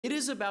It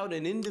is about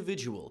an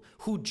individual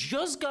who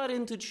just got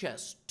into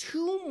chess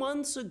 2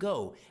 months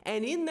ago,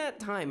 and in that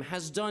time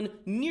has done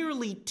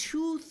nearly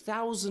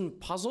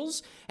 2,000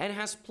 puzzles and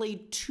has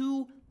played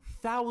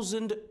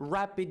 2,000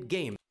 rapid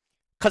games.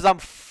 Because I'm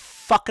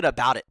fucking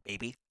about it,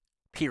 baby.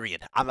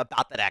 Period. I'm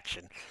about that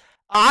action.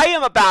 I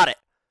am about it.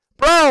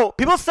 Bro,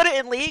 people said it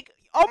in League.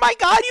 Oh my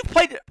god, you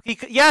played...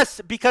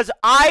 Yes, because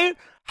I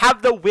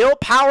have the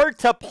willpower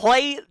to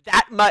play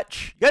that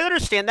much. You guys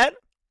understand that?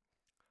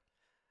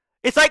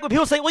 It's like when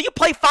people say, well, you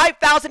play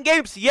 5,000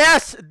 games.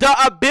 Yes,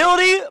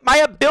 my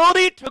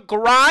ability to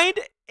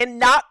grind and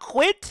not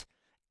quit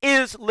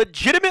is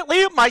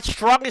legitimately my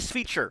strongest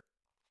feature.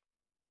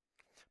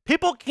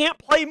 People can't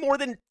play more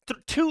than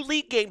 2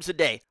 League games a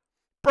day.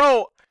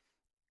 Bro,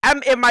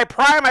 in my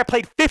prime, I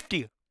played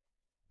 50.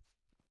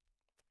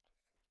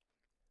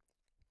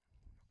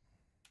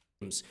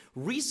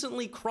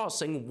 Recently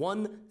crossing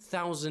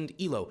 1,000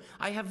 elo.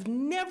 I have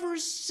never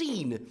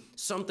seen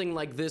something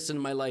like this in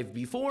my life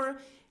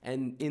before.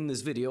 And in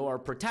this video, our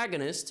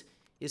protagonist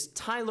is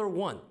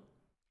Tyler1.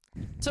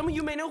 Some of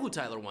you may know who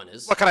Tyler1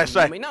 is. What can I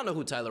say? You may not know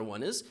who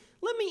Tyler1 is.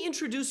 Let me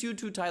introduce you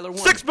to Tyler1.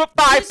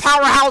 6'5"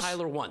 powerhouse.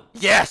 Tyler1.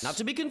 Yes. Not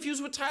to be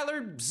confused with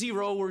Tyler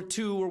 0 or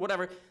 2 or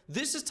whatever.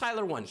 This is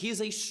Tyler1. He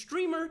is a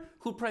streamer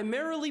who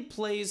primarily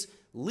plays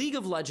League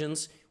of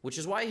Legends, which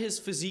is why his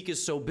physique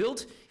is so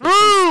built. He's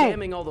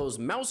spamming all those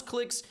mouse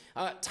clicks.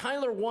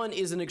 Tyler1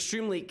 is an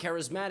extremely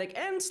charismatic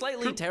and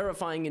slightly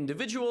terrifying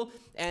individual,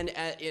 and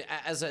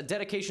as a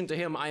dedication to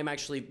him, I am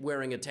actually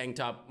wearing a tank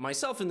top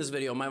myself in this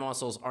video. My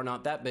muscles are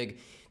not that big.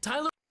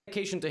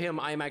 Dedication to him,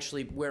 I am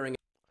actually wearing...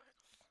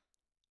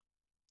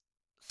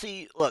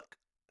 See, look.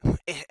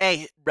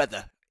 Hey,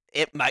 brother,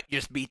 it might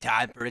just be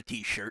time for a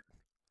t-shirt.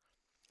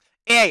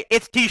 Hey,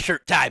 it's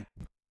t-shirt time.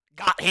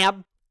 Got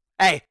him?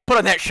 Hey, put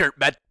on that shirt,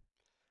 man.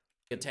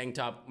 A tank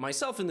top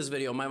myself in this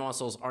video. My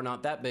muscles are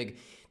not that big.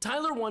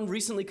 Tyler1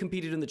 recently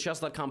competed in the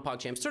Chess.com Pog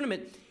Champs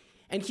tournament,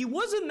 and he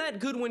wasn't that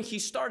good when he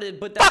started,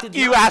 but that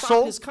did not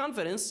stop his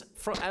confidence,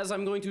 as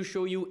I'm going to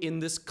show you in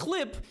this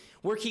clip,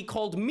 where he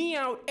called me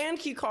out and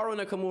Hikaru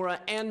Nakamura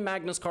and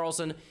Magnus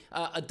Carlsen.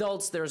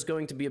 Adults, there's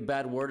going to be a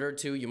bad word or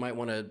two. You might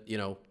want to, you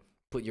know,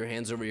 put your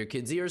hands over your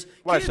kids' ears.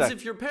 Kids,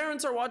 if your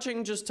parents are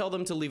watching, just tell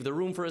them to leave the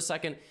room for a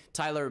second.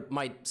 Tyler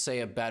might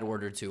say a bad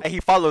word or two. Hey, he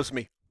follows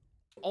me.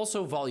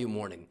 Also, volume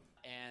warning.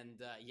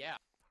 And, yeah.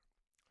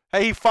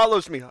 Hey, he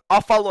follows me.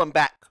 I'll follow him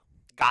back.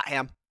 Got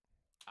him.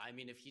 I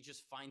mean, if he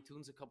just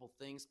fine-tunes a couple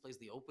things, plays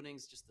the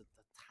openings, just the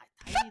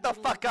tiny Shut the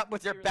fuck up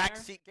with your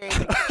backseat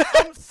game.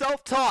 I'm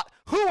self-taught.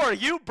 Who are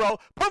you, bro?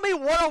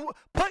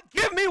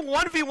 Give me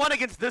 1v1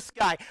 against this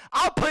guy.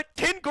 I'll put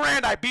 10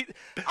 grand. I'll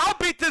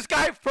beat this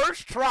guy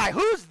first try.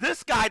 Who's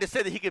this guy to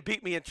say that he could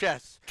beat me in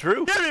chess?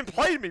 True. You haven't even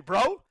played me,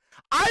 bro.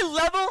 I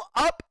level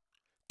up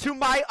to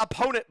my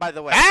opponent, by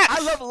the way.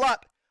 I level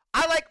up.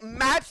 I like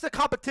match the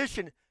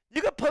competition.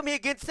 You can put me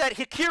against that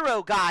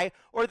hikaru guy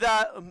or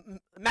the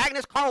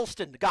Magnus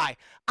Carlsen guy.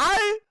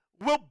 I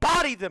will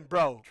body them,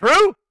 bro.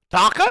 True?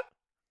 Taka?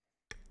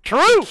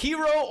 True.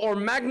 Hero or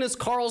Magnus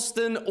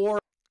Carlsen or...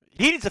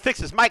 He needs to fix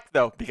his mic,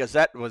 though, because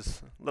that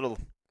was a little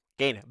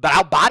gain. But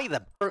I'll body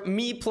them.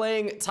 Me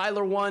playing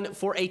Tyler1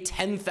 for a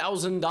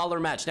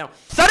 $10,000 match. Now,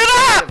 set it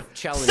up!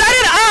 Set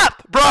it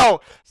up, bro!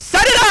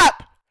 Set it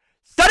up!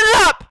 Set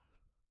it up!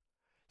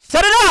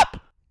 Set it up!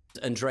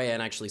 Andrea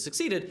and actually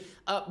succeeded,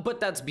 but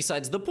that's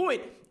besides the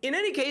point. In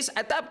any case,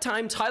 at that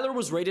time, Tyler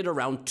was rated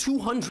around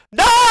 200.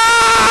 No!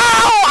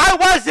 I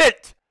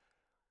wasn't!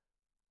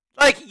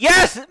 Like,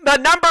 yes, the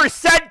number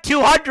said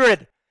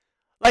 200.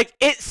 Like,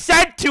 it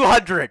said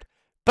 200.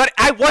 But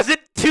I wasn't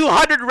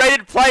 200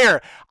 rated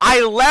player.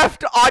 I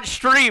left on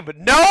stream.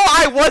 No,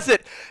 I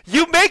wasn't.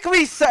 You make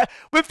me say...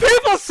 When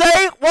people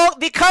say, well,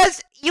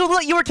 because you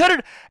were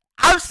 200...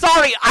 I'm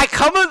sorry, I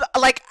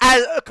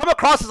come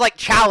across as like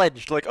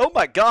challenged. Like, oh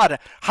my god,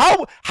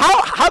 how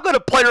could a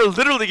player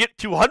literally get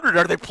 200?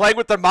 Are they playing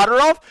with their monitor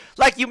off?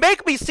 Like, you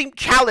make me seem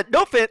challenged.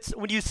 No offense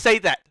when you say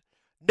that.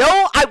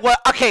 No, I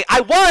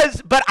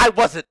was, but I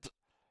wasn't.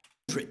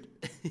 Look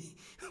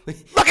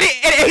at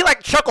it, and he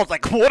like chuckles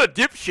like, what a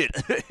dipshit.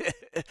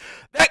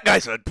 That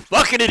guy's a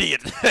fucking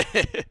idiot.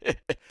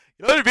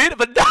 You know what I mean?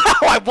 But no,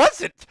 I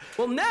wasn't.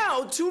 Well,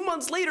 now, 2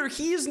 months later,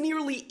 he is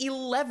nearly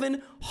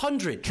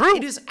 1,100. True.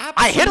 It is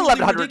absolutely I hit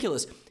 1,100.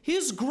 ridiculous.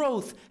 His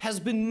growth has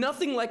been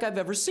nothing like I've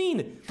ever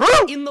seen.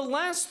 True. In the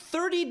last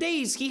 30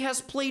 days, he has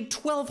played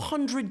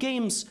 1,200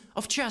 games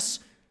of chess.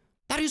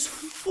 That is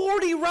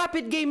 40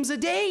 rapid games a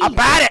day.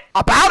 About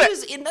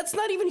it. That's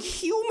not even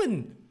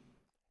human.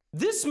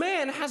 This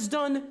man has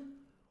done...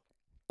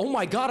 Oh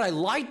my god, I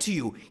lied to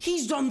you.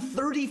 He's done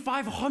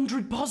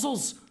 3,500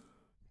 puzzles.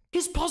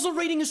 His puzzle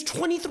rating is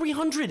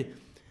 2,300.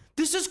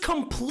 This is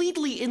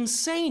completely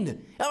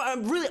insane.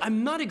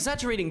 I'm not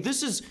exaggerating.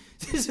 This is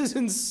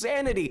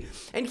insanity.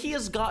 And he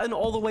has gotten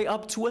all the way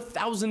up to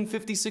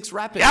 1,056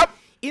 rapid. Yep.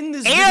 In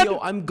this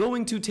video, I'm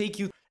going to take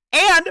you...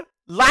 And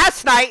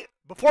last night,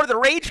 before the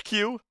rage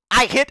queue,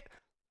 I hit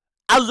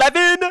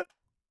 11...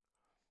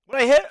 What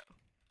did I hit?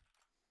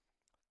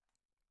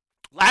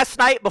 Last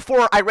night,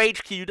 before I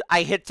rage queued,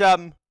 I hit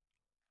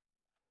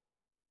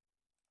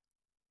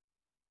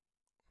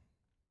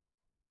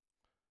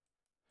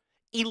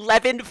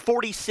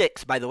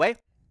 1146. By the way,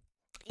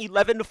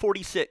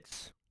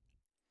 1146.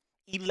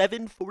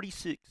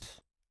 1146.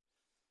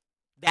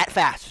 That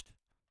fast.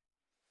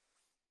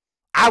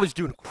 I was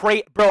doing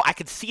great, bro. I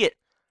could see it.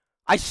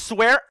 I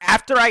swear,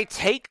 after I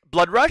take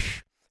Blood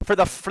Rush for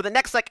the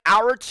next like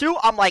hour or two,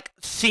 I'm like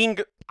seeing.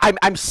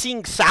 I'm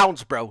seeing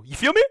sounds, bro. You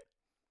feel me?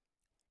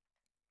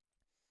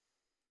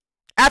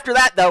 After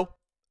that, though,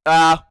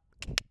 after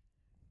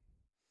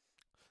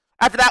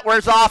that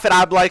wears off, and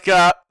I'm like,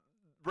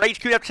 rage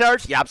queuing up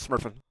chairs. Yeah, I'm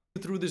smurfing.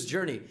 Through this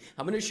journey,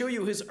 I'm going to show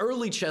you his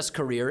early chess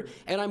career,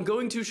 and I'm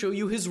going to show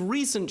you his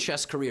recent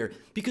chess career,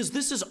 because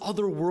this is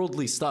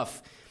otherworldly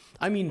stuff.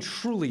 I mean,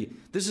 truly,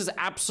 this is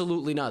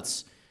absolutely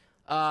nuts.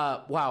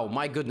 Wow,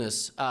 my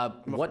goodness.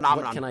 What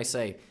can I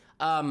say?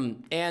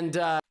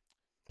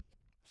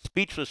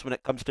 Speechless when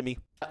it comes to me.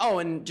 Oh,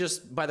 and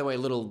just, by the way, a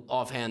little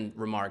offhand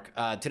remark.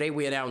 Today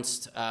we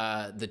announced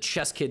the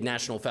Chess Kid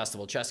National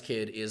Festival. Chess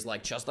Kid is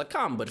like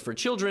chess.com, but for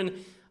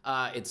children.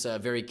 It's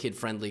very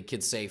kid-friendly,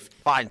 kid-safe.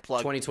 Fine,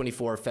 plug.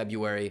 2024,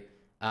 February.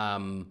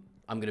 I'm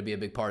going to be a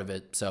big part of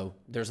it, so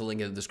there's a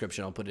link in the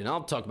description. I'll put it in.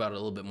 I'll talk about it a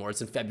little bit more.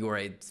 It's in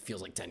February. It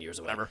feels like 10 years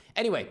or whatever.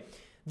 Anyway,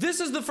 this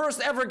is the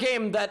first ever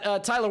game that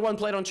Tyler1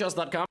 played on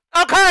chess.com.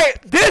 Okay,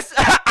 this...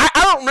 I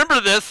don't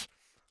remember this.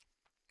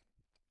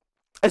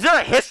 Is there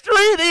a history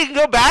that you can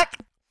go back?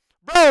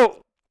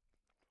 Bro.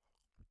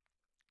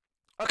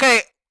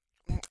 Okay.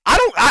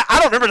 I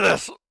don't remember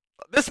this.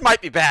 This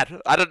might be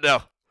bad. I don't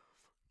know.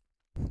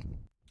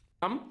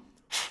 Why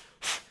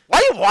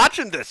are you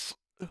watching this?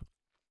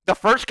 The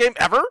first game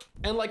ever?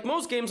 And like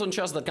most games on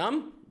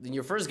chess.com, in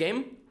your first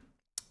game,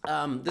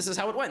 this is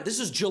how it went.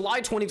 This is July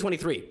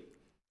 2023.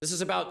 This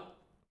is about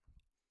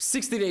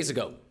 60 days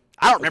ago.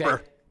 I don't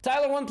remember.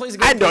 Tyler1 plays a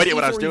game. I had no idea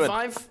what I was doing.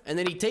 And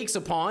then he takes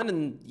a pawn,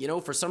 and you know,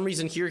 for some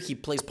reason here he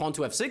plays pawn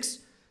to f6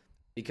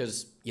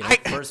 because you know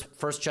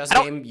first chess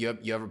game you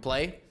ever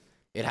play,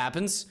 it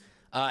happens.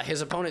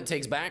 His opponent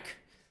takes back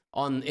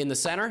in the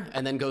center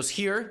and then goes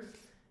here.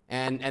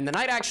 And the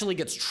knight actually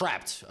gets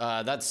trapped.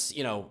 That's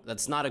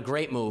not a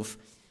great move.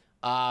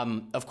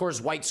 Of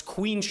course, white's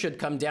queen should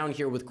come down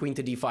here with queen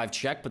to d5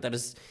 check, but that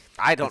is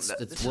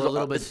we're a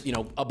little bit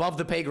above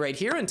the pay grade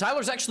here. And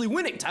Tyler's actually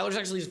winning. Tyler's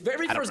actually his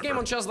very first game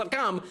on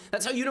chess.com.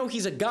 That's how you know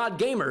he's a god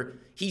gamer.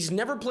 He's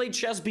never played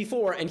chess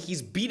before, and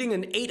he's beating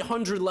an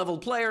 800 level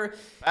player.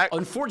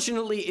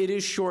 Unfortunately, it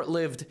is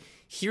short-lived.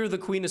 Here, the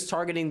queen is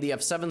targeting the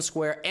f7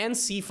 square and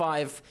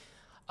c5.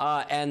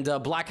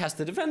 Black has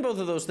to defend both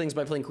of those things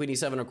by playing queen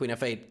e7 or queen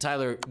f8.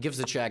 Tyler gives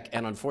the check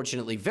and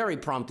unfortunately, very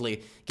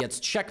promptly, gets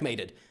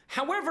checkmated.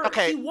 However,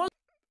 he was...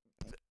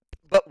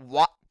 But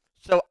what?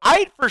 So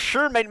I for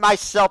sure made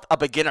myself a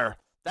beginner.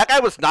 That guy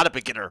was not a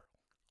beginner.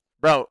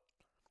 Bro,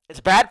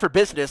 it's bad for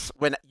business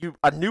when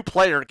a new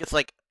player gets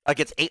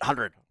against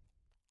 800.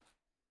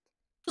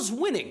 Was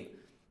winning.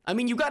 I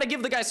mean, you got to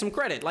give the guy some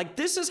credit. Like,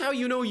 this is how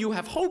you know you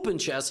have hope in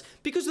chess,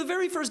 because the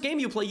very first game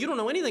you play, you don't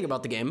know anything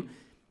about the game.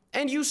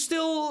 And you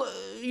still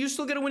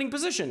get a winning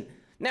position.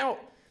 Now,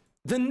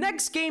 the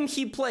next game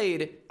he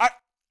played...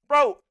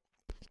 Bro,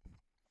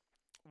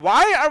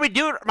 why are we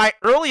doing my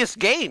earliest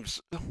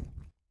games?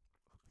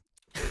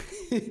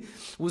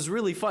 was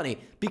really funny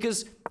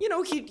because, you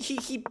know,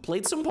 he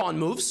played some pawn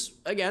moves.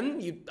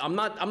 Again, I'm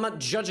not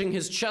judging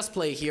his chess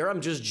play here.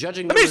 I'm just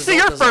judging the result. Let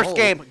me see your first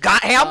game.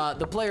 Got him?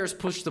 The players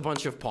pushed a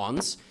bunch of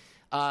pawns.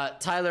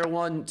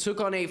 Tyler1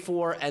 took on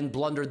a4 and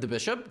blundered the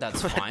bishop.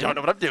 That's fine. I don't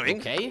know what I'm doing.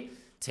 Okay.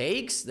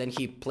 Takes, then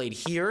he played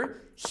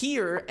here,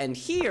 here, and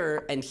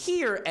here, and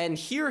here, and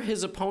here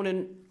his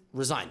opponent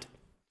resigned.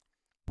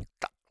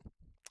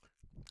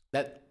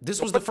 This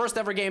was the first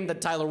ever game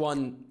that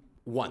Tyler1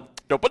 won.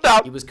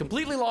 He was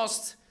completely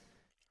lost,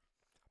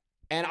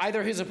 and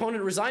either his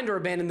opponent resigned or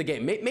abandoned the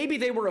game. Maybe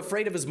they were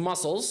afraid of his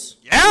muscles.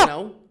 Yeah. You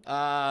know,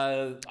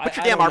 put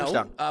your damn arms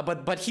down.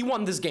 But he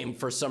won this game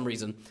for some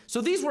reason.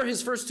 So these were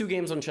his first two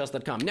games on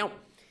chess.com. Now,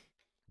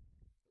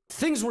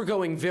 things were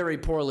going very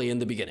poorly in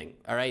the beginning,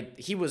 all right?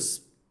 He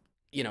was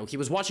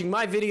watching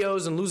my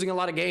videos and losing a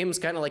lot of games,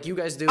 kind of like you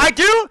guys do. I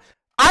do.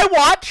 I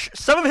watch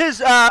some of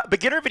his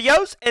beginner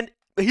videos, and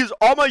he's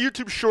all my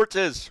YouTube shorts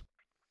is.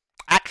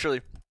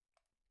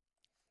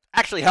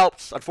 Actually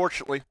helps,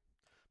 unfortunately.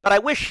 But I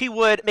wish he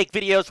would make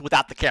videos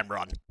without the camera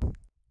on.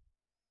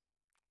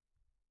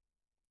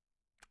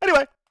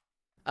 Anyway.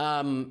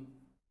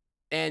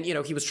 And, you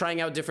know, he was trying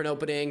out different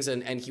openings,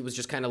 and he was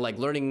just kind of like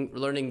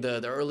learning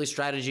the early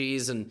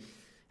strategies and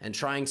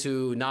trying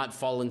to not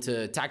fall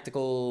into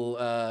tactical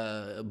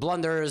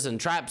blunders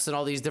and traps and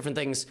all these different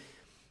things.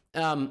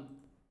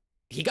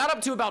 He got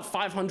up to about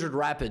 500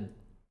 rapid,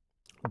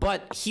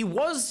 but he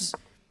was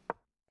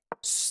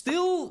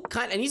still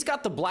and he's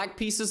got the black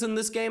pieces in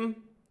this game.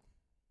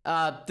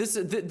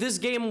 This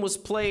game was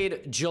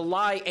played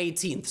July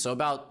 18th, so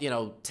about,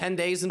 10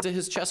 days into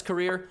his chess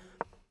career.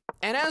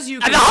 And as you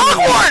can see,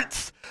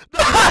 Hogwarts! The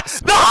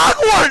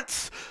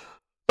Hogwarts!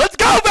 Let's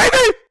go, baby!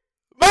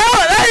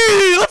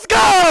 Hey, let's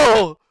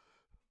go!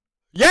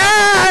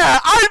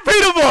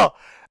 Unbeatable!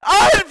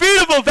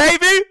 Unbeatable,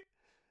 baby!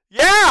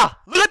 Yeah!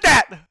 Look at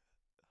that!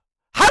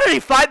 How did he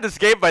find this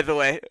game, by the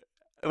way?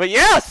 But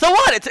yeah, so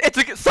what?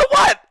 So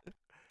what?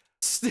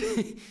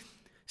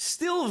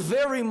 Still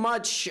very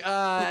much,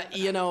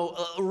 you know,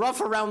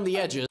 rough around the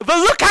edges. But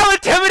look how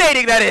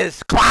intimidating that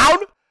is, clown!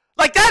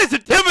 Like, that is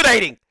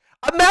intimidating!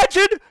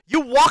 Imagine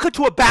you walk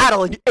into a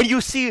battle and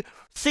you see,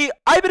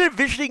 I've been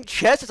envisioning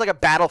chess as like a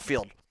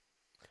battlefield.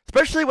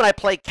 Especially when I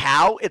play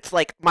cow, it's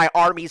like my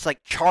army's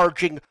like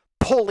charging,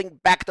 pulling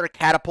back their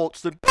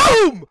catapults, then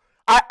boom!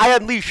 I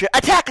unleash it.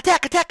 Attack,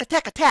 attack, attack,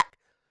 attack, attack!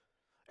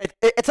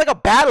 It's like a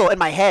battle in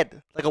my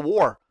head, like a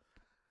war.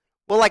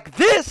 Well, like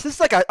this is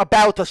like a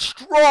battle with a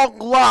strong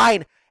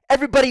line.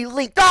 Everybody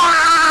linked.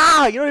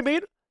 Ah! You know what I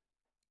mean?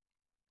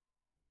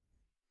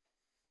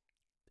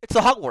 It's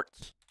the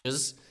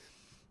Hogwarts.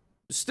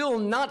 Still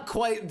not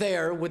quite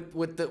there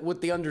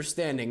with the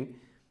understanding.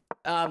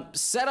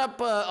 Set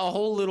up a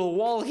whole little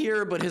wall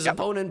here, but his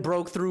opponent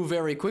broke through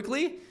very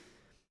quickly.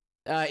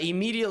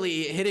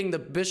 Immediately hitting the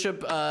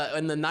bishop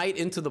and the knight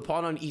into the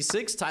pawn on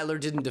e6. Tyler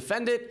didn't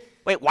defend it.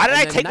 Wait, why did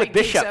I take the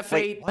bishop? F8,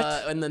 Wait,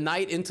 what? And the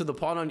knight into the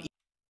pawn on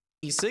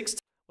e6.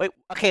 Wait,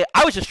 okay,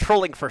 I was just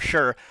trolling for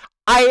sure.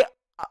 I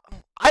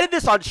did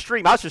this on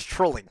stream. I was just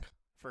trolling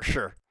for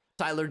sure.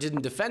 Tyler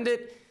didn't defend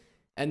it,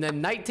 and then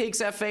knight takes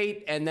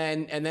f8, and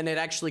then it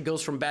actually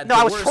goes from bad to worse.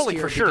 No, I was worse trolling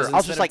here, for sure. I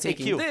was just like,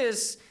 taking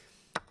this.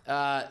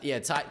 Yeah,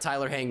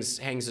 Tyler hangs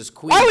his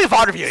queen. Why are we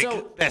interviewing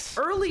so, this?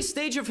 Early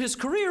stage of his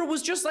career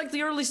was just like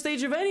the early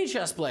stage of any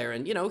chess player,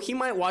 and you know he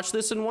might watch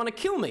this and want to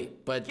kill me,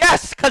 but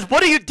yes, because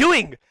what are you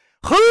doing?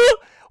 Who?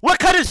 What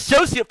kind of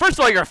sociopath? First of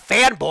all, you're a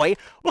fanboy.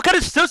 What kind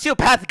of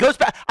sociopath goes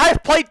back?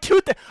 I've played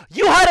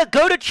you had to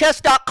go to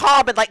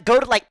chess.com and like go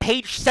to like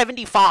page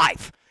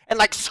 75 and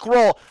like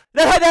scroll.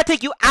 That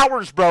take you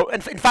hours, bro,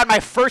 and find my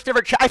first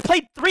ever chess. I've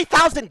played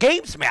 3,000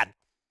 games, man.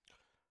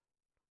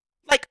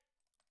 Like,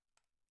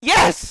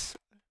 yes.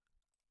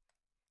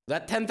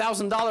 That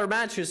 $10,000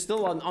 match is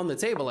still on the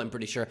table, I'm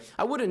pretty sure.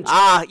 I wouldn't...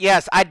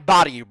 yes, I'd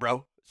body you,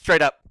 bro.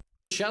 Straight up.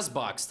 Chess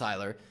box,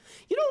 Tyler.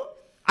 You know,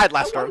 I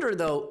wonder,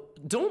 though,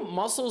 don't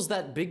muscles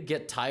that big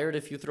get tired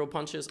if you throw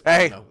punches?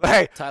 Hey,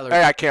 Tyler.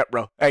 Hey, I can't,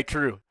 bro. Hey,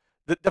 true.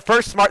 The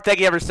first smart thing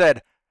he ever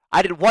said,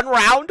 I did one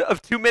round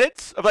of 2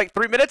 minutes, of like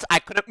 3 minutes, I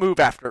couldn't move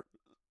after.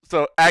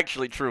 So,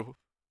 actually true.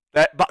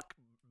 That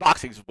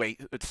boxing's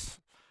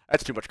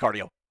that's too much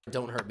cardio.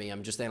 Don't hurt me,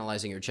 I'm just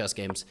analyzing your chess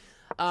games.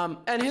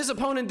 And his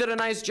opponent did a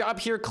nice job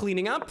here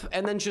cleaning up,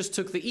 and then just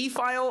took the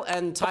e-file,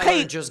 and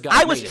Tyler just got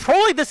I was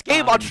trolling this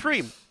game on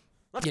stream.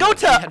 Let's go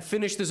to... He had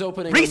finished his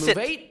opening on move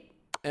 8,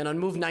 and on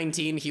move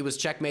 19, he was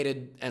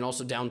checkmated, and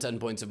also down 10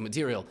 points of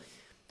material.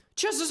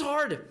 Chess is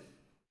hard,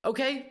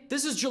 okay?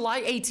 This is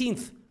July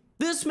 18th.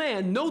 This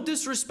man, no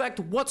disrespect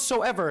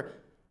whatsoever,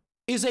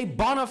 is a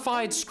bona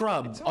fide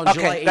scrub on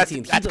July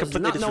 18th. That's he does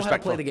not know how to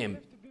play the game.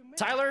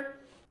 Tyler,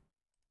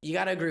 you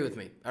gotta agree with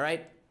me, all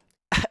right?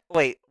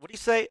 Wait, what do you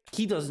say?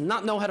 He does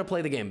not know how to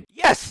play the game.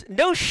 Yes,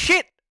 no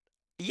shit.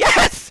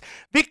 Yes,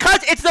 because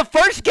it's the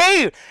first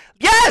game.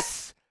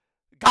 Yes,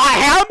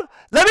 Gotham.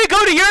 Let me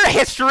go to your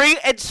history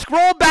and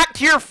scroll back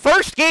to your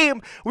first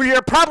game where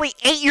you're probably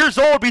 8 years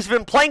old because you've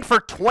been playing for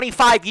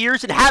 25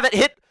 years and haven't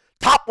hit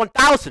top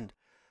 1,000.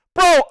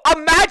 Bro,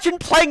 imagine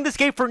playing this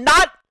game for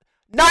not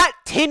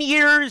 10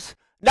 years,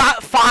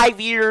 not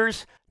 5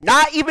 years,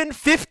 not even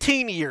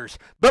 15 years,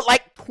 but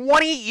like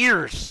 20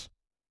 years.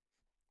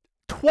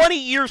 20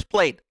 years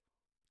played.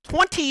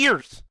 20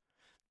 years.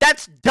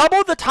 That's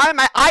double the time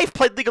I've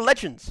played League of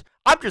Legends.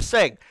 I'm just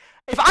saying.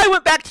 If I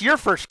went back to your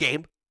first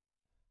game...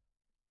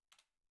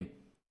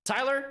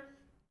 Tyler,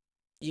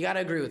 you gotta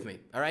agree with me,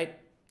 all right?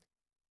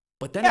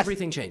 But then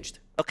everything changed.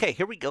 Okay,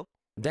 here we go.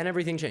 Then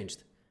everything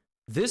changed.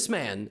 This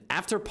man,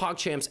 after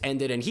PogChamps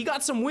ended, and he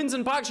got some wins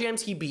in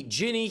PogChamps, he beat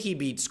Ginny, he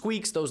beat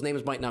Squeaks. Those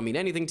names might not mean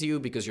anything to you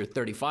because you're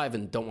 35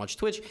 and don't watch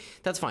Twitch.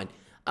 That's fine.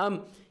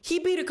 He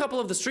beat a couple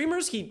of the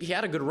streamers. He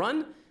had a good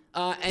run.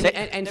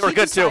 And he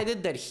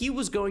decided that he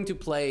was going to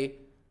play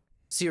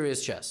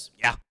serious chess.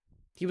 Yeah.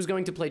 He was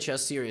going to play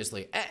chess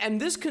seriously.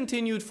 And this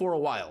continued for a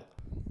while.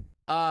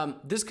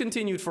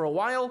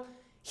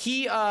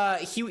 He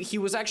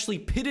was actually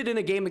pitted in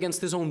a game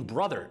against his own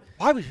brother.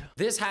 Why was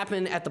this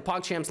happened at the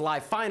PogChamps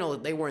live final?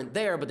 They weren't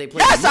there, but they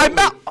played. Yes, I'm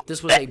not.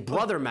 This was a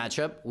brother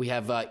matchup. We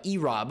have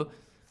E-Rob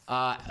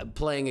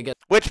playing against.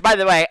 Which, by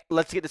the way,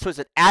 let's get this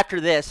twisted.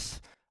 After this,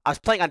 I was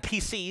playing on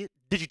PC.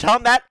 Did you tell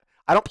him that?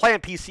 I don't play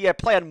on PC. I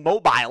play on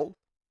mobile.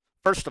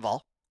 First of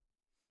all,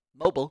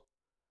 mobile.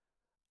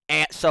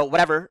 And so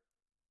whatever.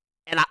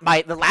 And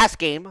the last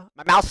game,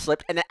 my mouse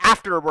slipped, and then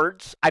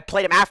afterwards, I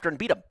played him after and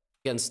beat him.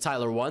 Against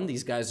Tyler1.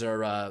 These guys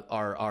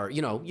are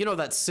you know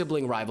that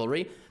sibling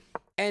rivalry.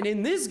 And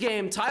in this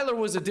game, Tyler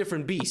was a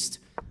different beast.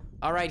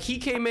 All right, he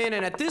came in,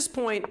 and at this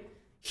point,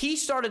 he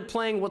started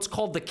playing what's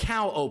called the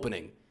cow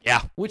opening.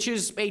 Yeah. Which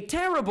is a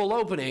terrible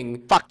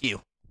opening. Fuck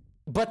you.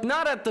 But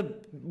not at the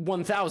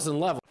 1,000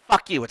 level.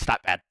 Fuck you, it's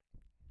not bad.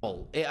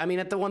 I mean,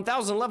 at the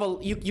 1,000 level,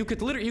 you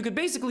could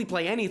basically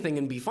play anything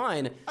and be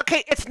fine.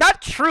 Okay, it's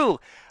not true.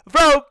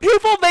 Bro,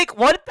 people make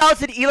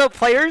 1,000 ELO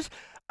players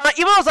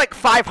even though it was like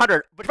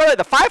 500, but by the way,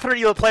 the 500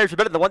 ELO players are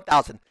better than the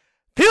 1,000.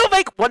 People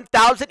make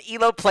 1,000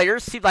 ELO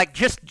players seem like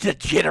just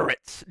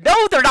degenerates.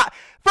 No, they're not.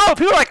 Bro,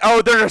 people are like,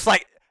 oh, they're just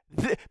like,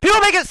 people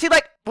make it seem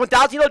like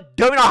 1,000 ELO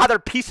don't know how their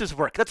pieces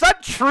work. That's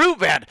not true,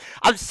 man.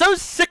 I'm so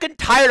sick and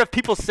tired of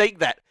people saying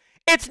that.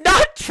 It's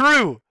not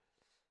true.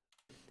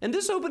 And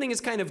this opening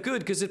is kind of good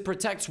because it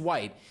protects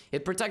white.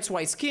 It protects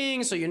white's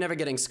king, so you're never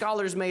getting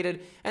scholars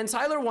mated. And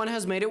Tyler1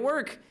 has made it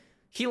work.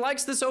 He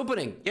likes this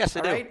opening. Yes,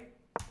 I do. Right?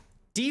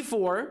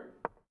 D4.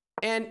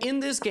 And in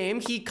this game,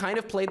 he kind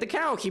of played the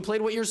cow. He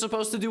played what you're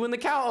supposed to do in the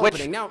cow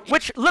opening.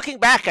 Which, looking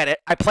back at it,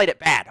 I played it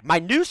bad. My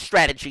new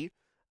strategy,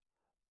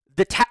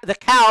 the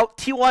cow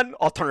T1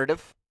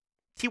 alternative,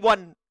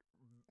 T1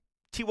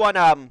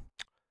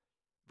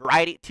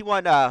 variety,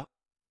 T1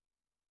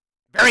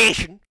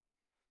 variation,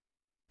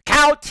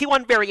 cow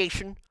T1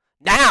 variation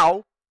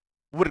now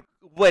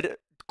would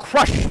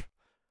crush.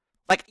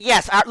 Like,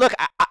 yes, look,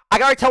 I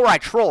can already tell where I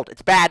trolled.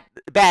 It's bad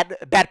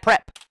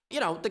prep. You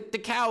know, the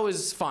cow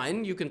is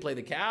fine. You can play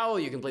the cow.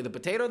 You can play the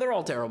potato. They're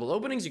all terrible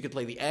openings. You could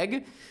play the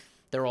egg.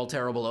 They're all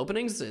terrible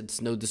openings.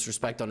 It's no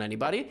disrespect on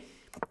anybody.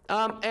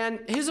 And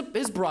his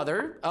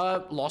brother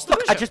lost the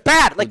bishop. Just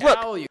bad. Like, look,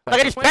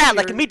 like it's bad.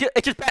 Like,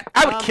 it's just bad.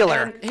 I would kill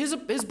her. And his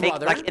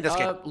brother in this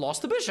game.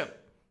 Lost the bishop.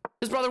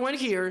 His brother went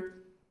here,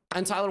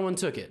 and Tyler1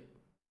 took it.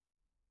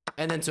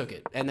 And then took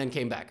it. And then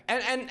came back.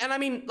 And I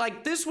mean,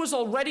 like, this was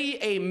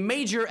already a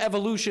major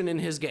evolution in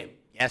his game.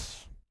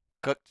 Yes.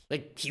 Cooked.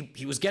 Like,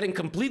 he was getting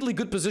completely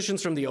good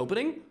positions from the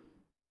opening,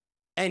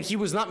 and he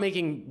was not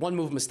making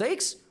one-move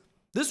mistakes.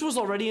 This was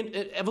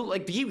already,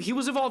 like, he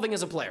was evolving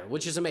as a player,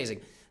 which is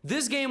amazing.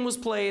 This game was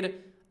played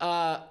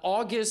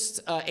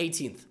August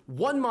 18th,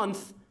 1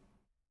 month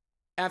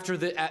after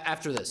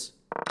this.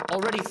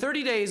 Already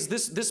 30 days,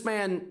 this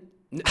man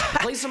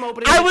plays some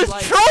openings. I was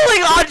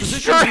trolling on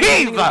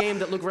stream! A game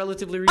that looked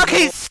relatively reasonable.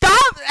 Okay,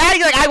 stop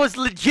acting like I was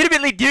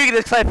legitimately doing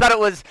this because I thought it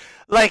was,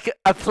 like,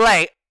 a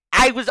play.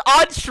 I was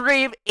on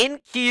stream in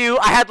queue.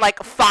 I had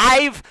like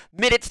 5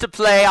 minutes to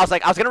play. I was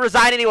like, I was going to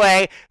resign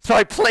anyway, so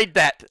I played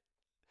that.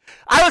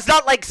 I was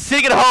not like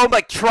sitting at home,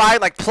 like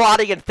trying, like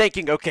plotting and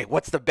thinking, okay,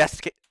 what's the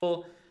best game?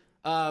 Well,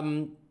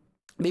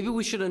 maybe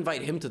we should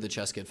invite him to the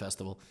Chess Kid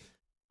Festival.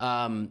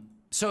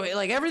 So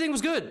like everything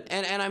was good.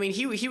 And I mean,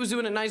 he was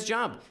doing a nice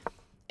job.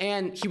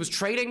 And he was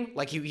trading,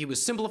 like he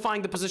was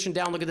simplifying the position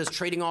down. Look at this,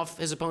 trading off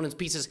his opponent's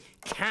pieces,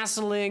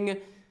 castling.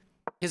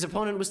 His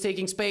opponent was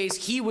taking space.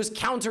 He was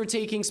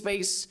counter-taking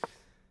space.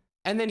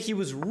 And then he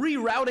was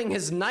rerouting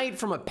his knight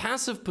from a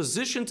passive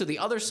position to the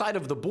other side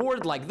of the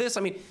board like this.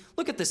 I mean,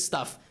 look at this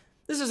stuff.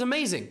 This is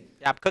amazing.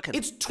 Yeah, I'm cooking.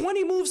 It's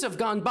 20 moves have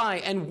gone by,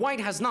 and white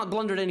has not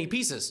blundered any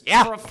pieces.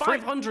 Yeah. For a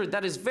 500,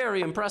 that is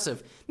very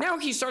impressive. Now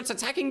he starts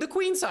attacking the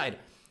queen side.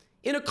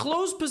 In a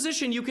closed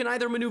position, you can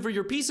either maneuver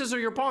your pieces or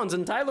your pawns,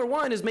 and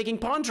Tyler1 is making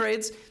pawn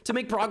trades to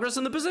make progress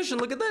in the position.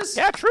 Look at this.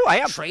 Yeah, true, I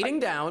am.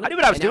 Trading down. I knew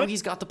what I was doing. Now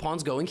he's got the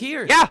pawns going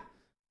here. Yeah.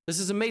 This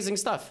is amazing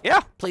stuff.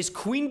 Yeah. Plays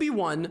queen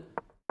b1,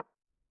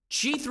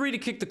 g3 to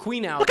kick the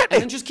queen out,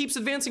 and then just keeps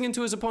advancing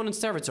into his opponent's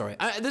territory.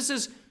 This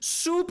is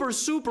super,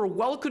 super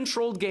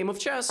well-controlled game of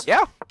chess.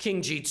 Yeah.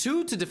 King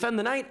g2 to defend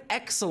the knight.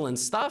 Excellent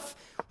stuff.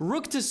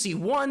 Rook to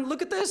c1.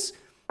 Look at this.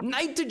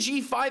 Knight to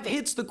g5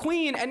 hits the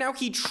queen, and now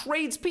he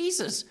trades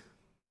pieces.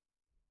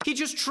 He's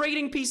just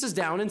trading pieces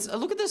down. And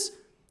look at this.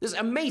 This is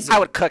amazing. I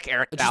would cook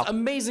Eric now. Just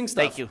amazing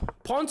stuff. Thank you.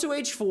 Pawn to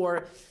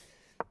h4.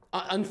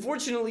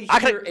 Unfortunately,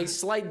 here a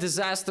slight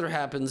disaster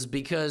happens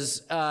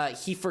because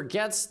he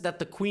forgets that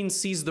the queen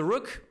sees the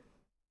rook.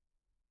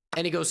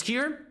 And he goes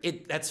here.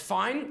 That's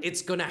fine.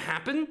 It's going to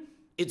happen.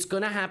 It's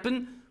going to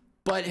happen.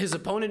 But his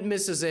opponent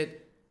misses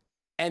it.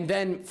 And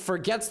then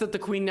forgets that the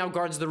queen now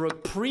guards the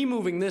rook.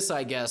 Pre-moving this,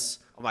 I guess.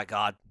 Oh my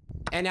god.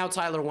 And now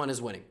Tyler1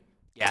 is winning.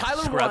 Yeah,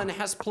 Tyler1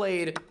 has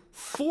played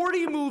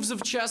 40 moves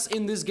of chess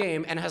in this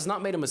game and has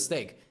not made a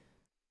mistake.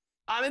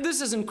 I mean,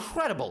 this is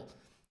incredible.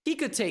 He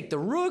could take the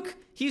rook.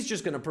 He's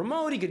just going to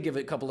promote. He could give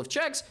it a couple of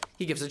checks.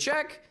 He gives a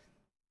check.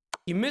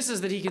 He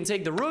misses that he can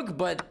take the rook,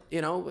 but,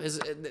 you know,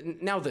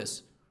 now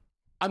this.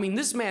 I mean,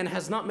 this man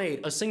has not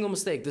made a single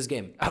mistake this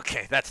game.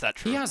 Okay, that's not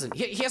true. He hasn't.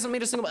 He hasn't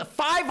made a single...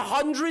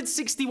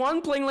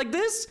 561 playing like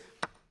this?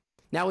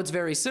 Now it's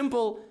very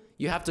simple.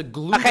 You have to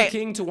glue the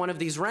king to one of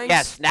these ranks.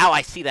 Yes, now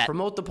I see that.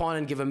 Promote the pawn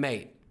and give him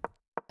mate.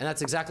 And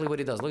that's exactly what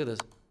he does. Look at this.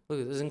 Look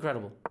at this. This is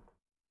incredible.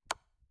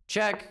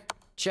 Check.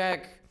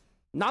 Check.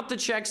 Not the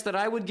checks that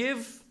I would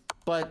give,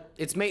 but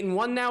it's mate in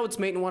 1 now. It's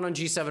mate in 1 on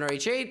g7 or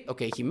h8.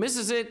 Okay, he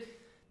misses it.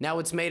 Now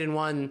it's mate in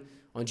 1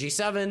 on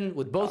g7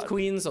 with both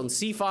queens on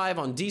c5,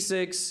 on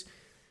d6.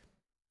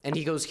 And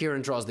he goes here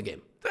and draws the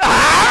game.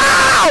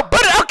 Ah!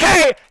 But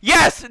okay,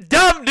 yes,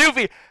 dumb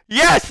newbie.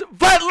 Yes,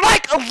 but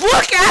like,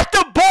 look at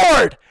the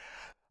board.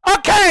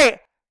 Okay,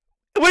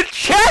 when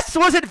chess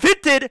was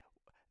invented,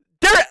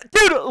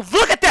 dude,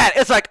 look at that.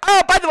 It's like,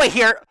 oh, by the way,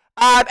 here,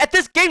 at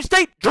this game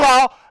state,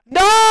 draw.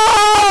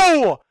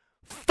 No!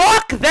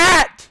 Fuck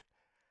that!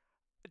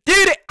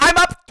 Dude, I'm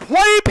up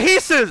 20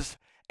 pieces,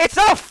 It's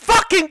not a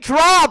fucking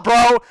draw,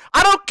 bro.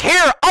 I don't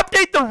care.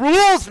 Update the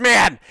rules,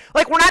 man.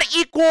 Like, we're not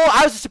equal.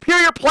 I was a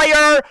superior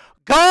player.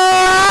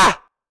 Gah!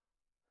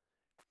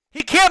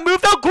 He can't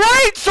move though.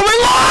 Great, so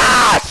we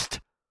lost!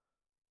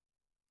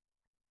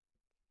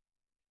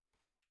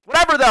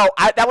 Whatever, though.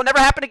 That will never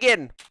happen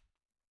again.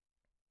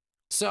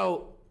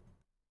 So,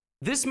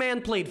 this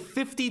man played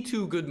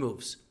 52 good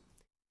moves.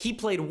 He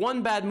played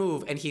one bad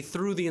move, and he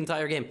threw the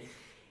entire game.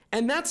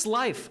 And that's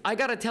life. I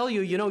gotta tell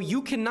you, you know,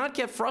 you cannot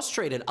get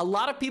frustrated. A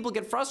lot of people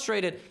get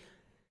frustrated.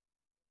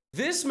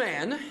 This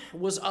man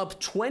was up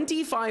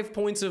 25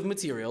 points of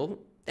material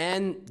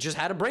and just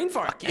had a brain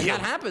fart. And that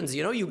happens,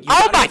 you know. You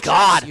oh my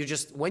God! You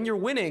just, when you're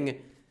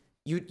winning,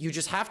 you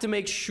just have to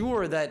make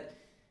sure that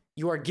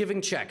you are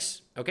giving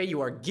checks. Okay,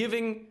 you are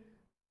giving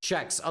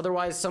checks.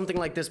 Otherwise, something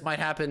like this might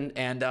happen,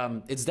 and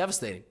it's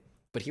devastating.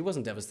 But he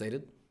wasn't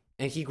devastated,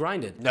 and he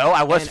grinded. No,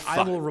 I was. And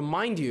I will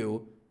remind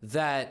you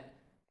that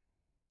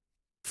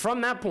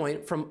from that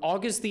point, from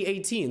August the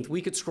 18th,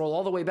 we could scroll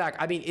all the way back.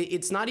 I mean,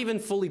 it's not even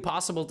fully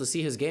possible to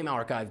see his game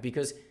archive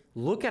because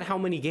look at how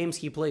many games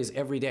he plays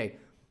every day.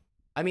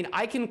 I mean,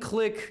 I can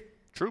click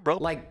True, bro.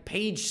 Like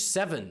page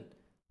 7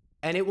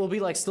 and it will be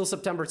like still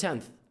September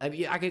 10th. I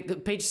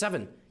could page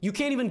 7. You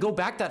can't even go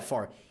back that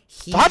far.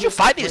 So how'd you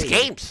find these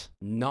games?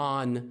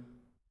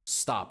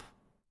 Non-stop.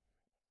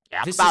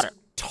 Yeah, this about is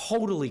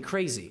totally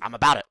crazy. I'm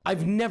about it.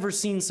 I've never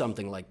seen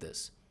something like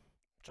this.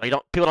 So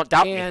people don't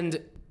doubt me.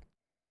 And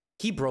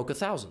he broke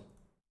 1,000.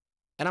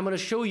 And I'm going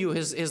to show you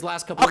his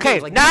last couple of games.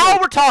 Okay, like, now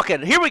we're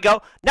talking. Here we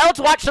go. Now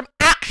let's watch some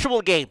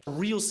actual games.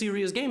 Real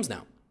serious games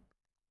now.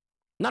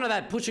 None of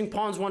that pushing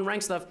pawns one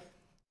rank stuff.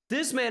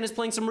 This man is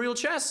playing some real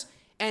chess.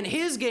 And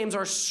his games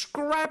are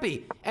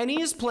scrappy. And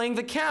he is playing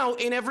the cow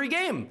in every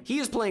game. He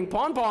is playing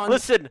pawn.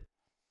 Listen,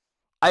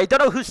 I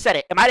don't know who said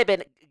it. It might have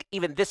been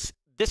even this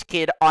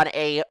kid on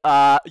a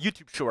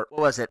YouTube short. What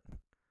was it?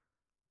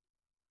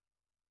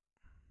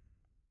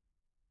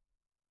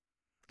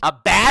 A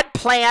bad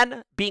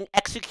plan being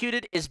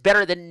executed is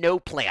better than no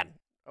plan,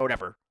 or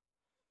whatever.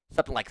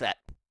 Something like that.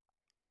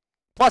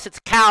 Plus, it's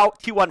cow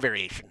T1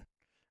 variation,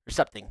 or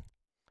something.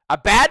 A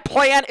bad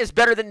plan is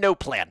better than no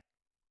plan.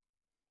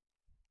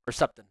 Or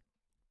something.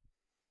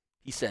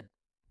 He said.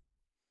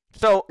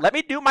 So, let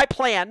me do my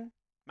plan,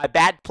 my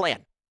bad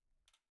plan.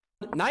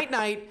 Knight,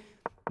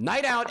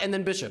 knight out, and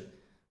then bishop.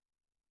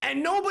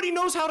 And nobody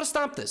knows how to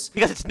stop this.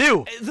 Because it's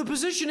new. The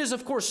position is,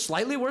 of course,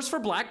 slightly worse for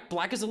black.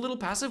 Black is a little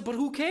passive, but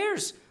who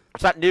cares?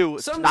 It's not new.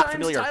 It's not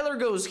familiar. Sometimes Tyler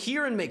goes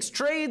here and makes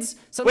trades.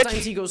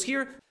 Sometimes he goes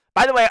here.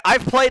 By the way,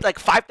 I've played like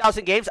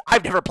 5,000 games.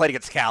 I've never played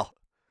against Cal.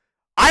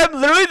 I am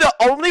literally the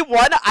only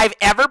one I've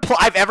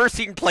ever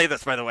seen play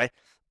this, by the way.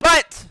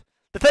 But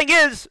the thing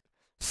is,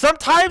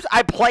 sometimes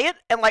I play it,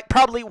 and like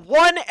probably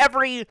one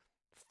every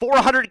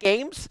 400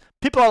 games,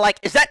 people are like,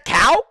 "Is that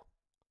Cal?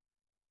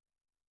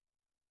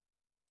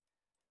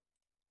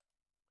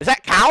 Is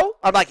that Cal?"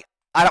 I'm like,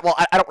 I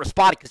don't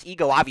respond because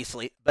ego,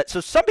 obviously. But so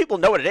some people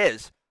know what it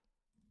is.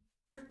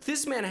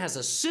 This man has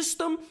a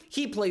system.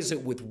 He plays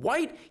it with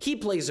white. He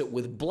plays it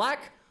with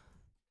black.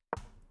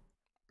 And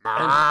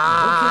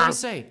what can I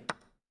say?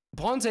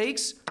 Pawn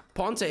takes.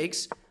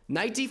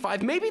 Knight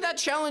d5. Maybe that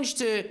challenge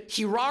to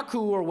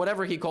Hiraku or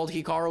whatever he called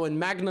Hikaru and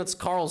Magnus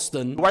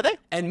Carlston. Who are they?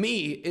 And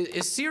me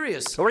is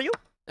serious. Who are you?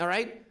 All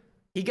right.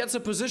 He gets a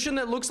position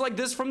that looks like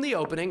this from the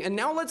opening, and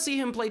now let's see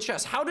him play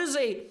chess. How does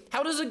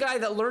a guy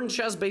that learned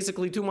chess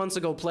basically 2 months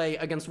ago play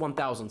against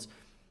 1000s?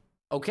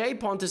 Okay,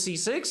 pawn to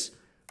c6,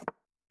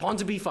 pawn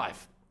to b5.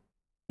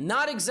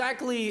 Not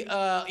exactly,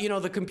 you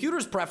know, the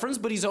computer's preference,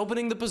 but he's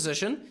opening the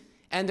position,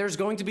 and there's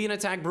going to be an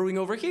attack brewing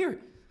over here.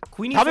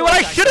 Queen E4. Tell me what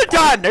I should have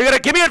done. Are you gonna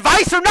give me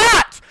advice or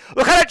not?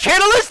 What kind of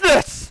channel is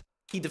this?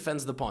 He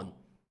defends the pawn.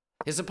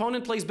 His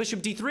opponent plays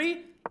bishop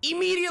d3,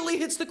 immediately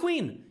hits the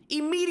queen,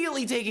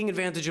 immediately taking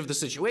advantage of the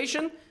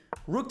situation.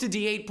 Rook to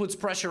d8 puts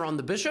pressure on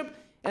the bishop,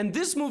 and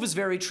this move is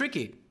very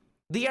tricky.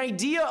 The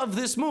idea of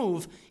this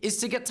move is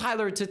to get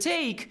Tyler to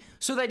take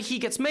so that he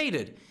gets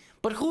mated.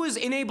 But who is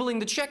enabling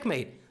the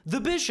checkmate?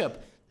 The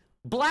bishop.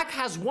 Black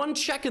has one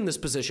check in this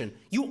position.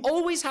 You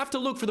always have to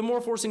look for the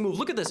more forcing move.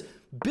 Look at this.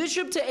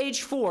 Bishop to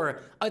h4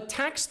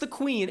 attacks the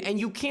queen, and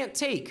you can't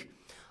take.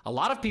 A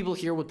lot of people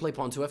here would play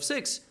pawn to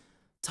f6.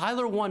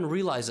 Tyler1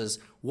 realizes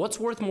what's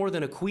worth more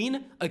than a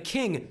queen? A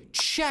king.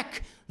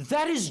 Check.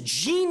 That is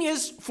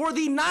genius for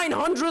the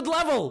 900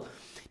 level.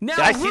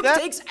 Now Rook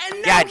takes,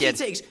 and now he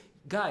takes.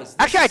 Guys.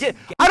 Actually, I did.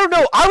 I don't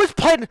know. I was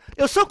playing.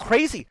 It was so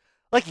crazy.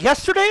 Like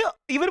yesterday,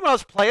 even when I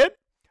was playing,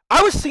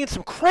 I was seeing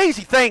some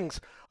crazy things.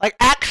 Like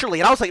actually,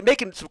 and I was like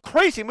making some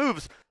crazy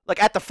moves.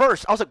 Like at the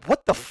first, I was like,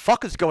 "What the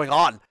fuck is going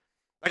on?"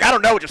 Like I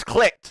don't know. It just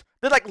clicked.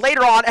 Then like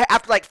later on,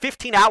 after like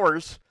 15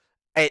 hours.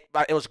 It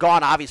was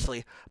gone,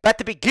 obviously. But at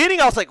the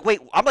beginning, I was like, wait,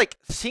 I'm like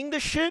seeing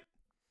this shit.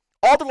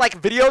 All the like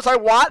videos I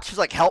watched was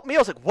like, help me. I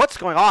was like, what's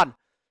going on?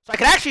 So I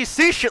could actually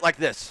see shit like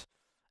this.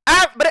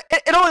 But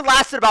it only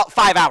lasted about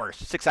 5 hours,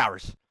 6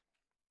 hours.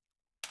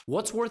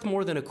 What's worth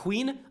more than a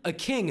queen? A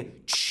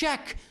king.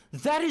 Check.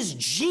 That is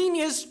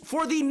genius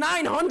for the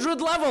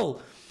 900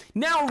 level.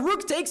 Now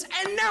Rook takes,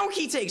 and now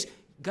he takes.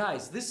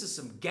 Guys, this is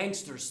some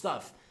gangster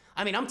stuff.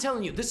 I mean, I'm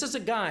telling you, this is a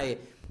guy...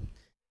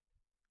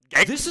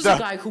 Gangsta. This is a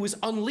guy who has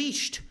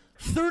unleashed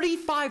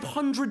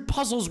 3,500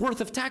 puzzles worth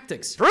of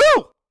tactics. True.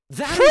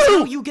 That is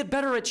how you get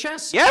better at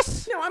chess.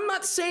 Yes. You know, I'm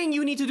not saying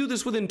you need to do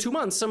this within 2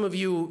 months. Some of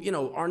you, you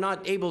know, are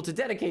not able to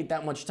dedicate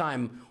that much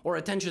time or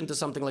attention to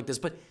something like this,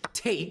 but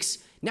takes.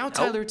 Now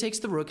Tyler takes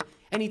the rook,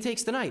 and he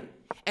takes the knight.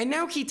 And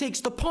now he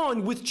takes the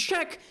pawn with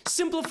check,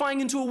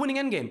 simplifying into a winning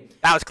endgame.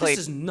 That was clean. This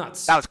is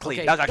nuts. That was clean.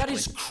 Okay? That was actually That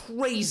is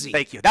crazy.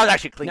 Thank you. That was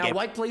actually a clean now, game.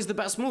 white plays the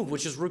best move,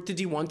 which is rook to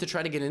d1 to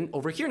try to get in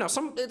over here. Now,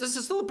 this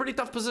is still a pretty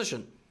tough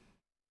position.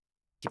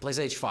 He plays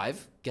h5,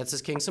 gets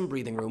his king some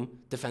breathing room,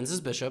 defends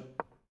his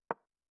bishop,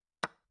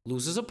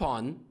 loses a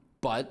pawn,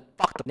 but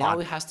now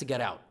he has to get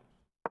out.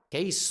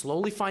 Okay, he's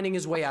slowly finding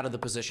his way out of the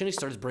position. He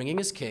starts bringing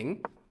his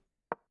king.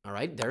 All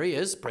right, there he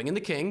is, bringing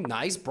the king.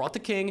 Nice, brought the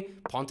king.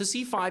 Pawn to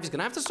c5. He's going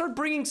to have to start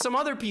bringing some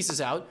other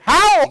pieces out.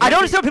 How? I don't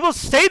understand when people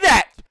say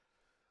that.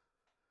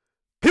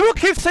 People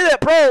keep saying that,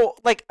 bro.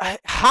 Like,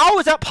 how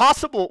is that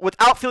possible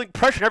without feeling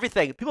pressure and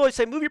everything? People always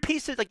say, move your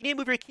pieces. Like, you need to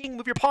move your king,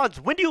 move your pawns.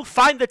 When do you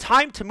find the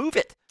time to move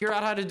it? Figure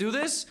out how to do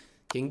this.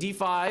 King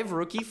d5,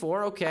 rook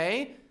e4,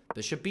 okay.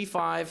 Bishop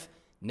b5.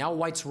 Now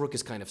white's rook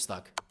is kind of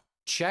stuck.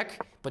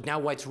 Check, but now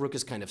white's rook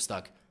is kind of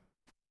stuck.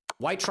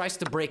 White tries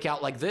to break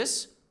out like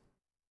this.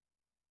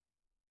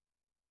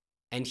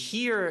 And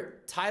here,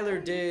 Tyler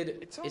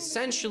did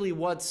essentially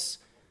what's...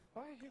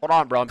 Hold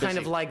on, bro. I'm kind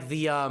busy. of like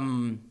the,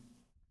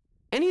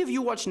 Any of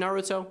you watch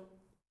Naruto?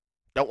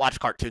 Don't watch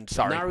cartoons,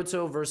 sorry.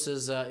 Naruto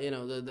versus, you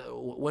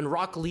know, when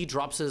Rock Lee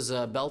drops his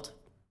belt.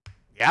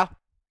 Yeah?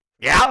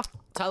 Yeah?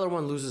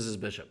 Tyler1 loses his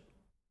bishop.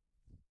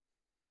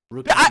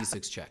 Rook Yeah,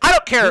 c6 check. I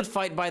don't care. Good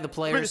fight by the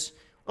players.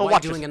 White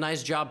watch doing this. a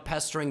nice job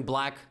pestering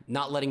black,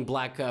 not letting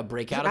black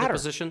break out of the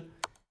position.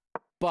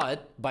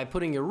 But by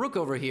putting your rook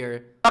over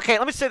here... Okay,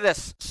 let me say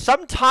this.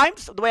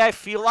 Sometimes, the way I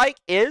feel like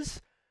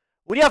is,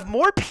 when you have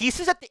more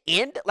pieces at the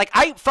end, like,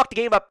 I fucked the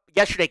game up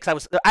yesterday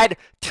because I had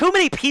too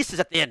many pieces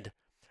at the end.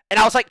 And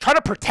I was, like, trying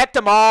to protect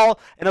them all,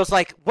 and I was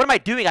like, what am I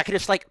doing? I could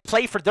just, like,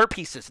 play for their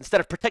pieces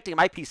instead of protecting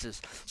my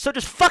pieces. So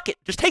just fuck it.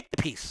 Just take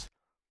the piece.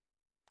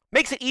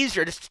 Makes it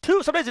easier.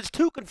 Sometimes it's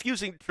too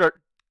confusing to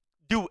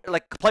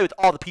play with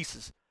all the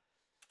pieces.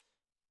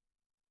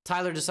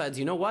 Tyler decides,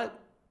 you know what?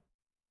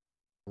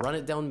 Run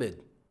it down mid.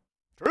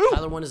 True.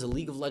 Tyler1 is a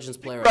League of Legends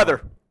player.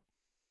 Brother.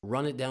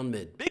 Run it down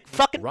mid. Big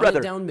fucking Run brother.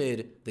 it down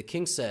mid. The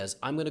king says,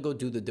 I'm going to go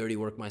do the dirty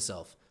work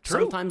myself.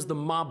 True. Sometimes the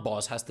mob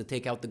boss has to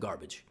take out the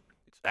garbage.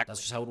 Exactly. That's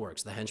just how it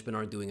works. The henchmen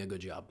aren't doing a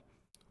good job.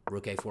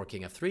 Rook a4,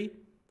 king f3.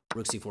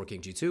 Rook c4, king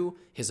g2.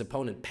 His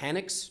opponent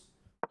panics.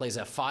 Plays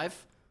f5.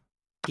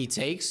 He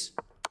takes.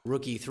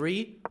 Rook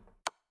e3.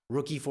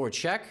 Rook e4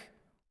 check.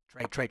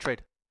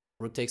 Trade.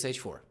 Rook takes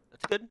h4.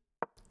 That's good.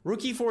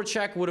 Rook e4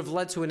 check would have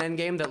led to an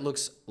endgame that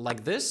looks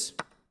like this.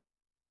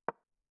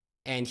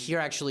 And here,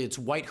 actually, it's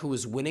white who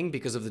is winning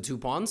because of the two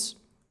pawns.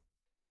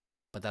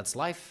 But that's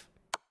life.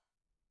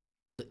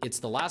 It's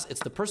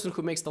the person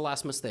who makes the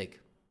last mistake.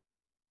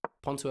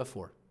 Pawn to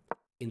f4.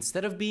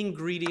 Instead of being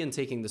greedy and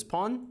taking this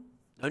pawn,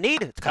 no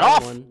need. It's cut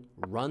off. One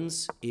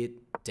runs it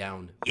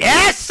down.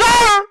 Yes,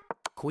 sir!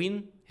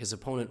 Queen, his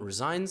opponent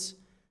resigns.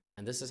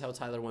 And this is how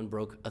Tyler1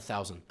 broke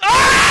 1,000.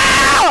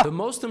 Ah! The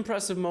most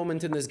impressive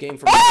moment in this game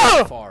for me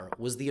so far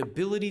was the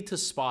ability to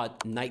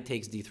spot knight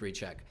takes d3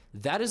 check.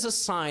 That is a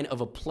sign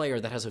of a player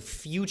that has a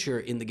future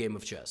in the game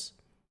of chess.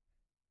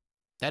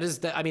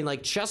 I mean,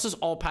 like, chess is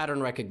all pattern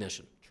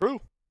recognition.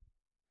 True.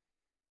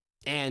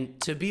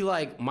 And to be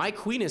like, my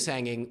queen is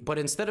hanging, but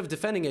instead of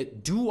defending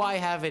it, do I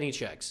have any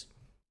checks?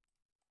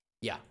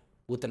 Yeah,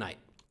 with the knight.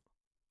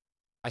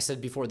 I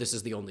said before, this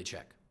is the only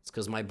check. It's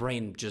because my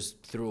brain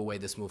just threw away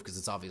this move because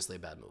it's obviously a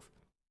bad move.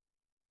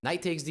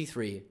 Knight takes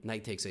d3,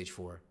 knight takes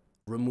h4,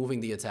 removing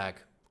the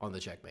attack on the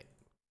checkmate.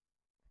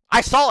 I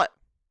saw it.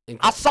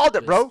 Incredible. I saw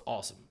it, bro.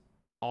 Awesome.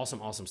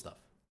 Awesome stuff.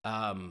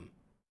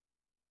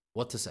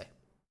 What to say?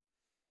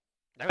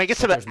 I mean,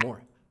 There's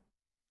more.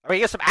 Are we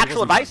get some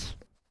actual advice?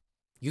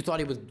 You thought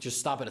he would just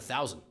stop at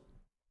 1,000.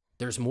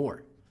 There's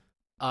more.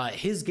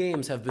 His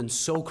games have been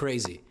so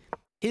crazy.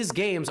 His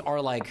games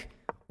are like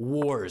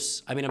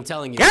wars. I mean, I'm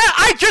telling you. Yeah,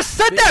 I just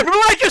said that. Remember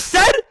what I just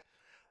said?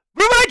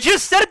 Remember what I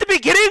just said at the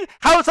beginning?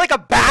 How it's like a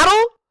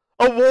battle?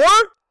 A war?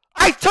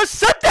 I just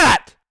said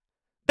that.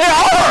 They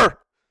are.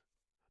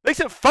 Makes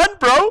it fun,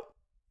 bro.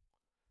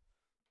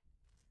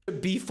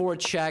 B4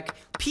 check.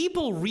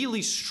 People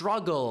really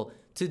struggle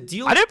to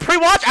deal with... I didn't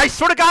pre-watch. I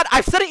swear to God.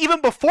 I've said it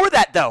even before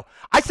that, though.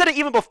 I said it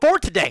even before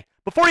today.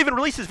 Before he even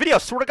released his video.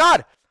 Swear to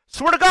God.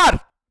 Swear to God.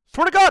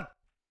 Swear to God.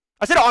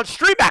 I said it on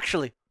stream,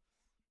 actually.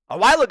 A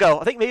while ago.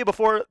 I think maybe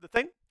before the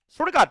thing.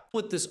 Swear to God.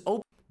 With this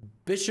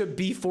bishop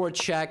b4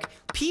 check,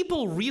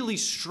 people really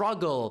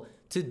struggle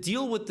to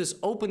deal with this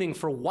opening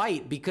for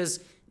white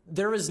because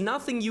there is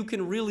nothing you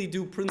can really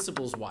do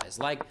principles-wise.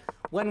 Like,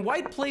 when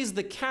white plays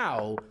the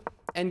cow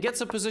and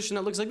gets a position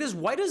that looks like this,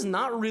 white is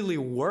not really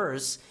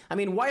worse. I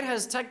mean, white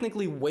has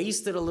technically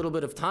wasted a little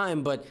bit of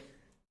time, but,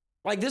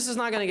 like, this is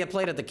not going to get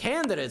played at the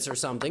candidates or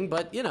something,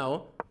 but, you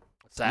know,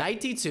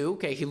 Knight d2.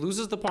 Okay, he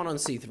loses the pawn on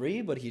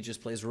c3, but he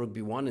just plays rook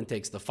b1 and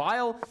takes the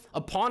file.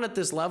 A pawn at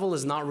this level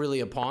is not really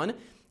a pawn.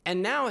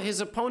 And now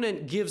his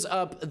opponent gives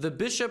up the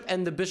bishop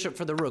and the bishop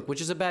for the rook, which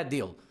is a bad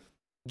deal.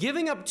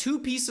 Giving up 2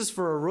 pieces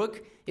for a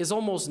rook is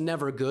almost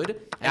never good.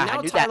 And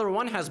now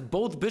Tyler1 has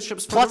both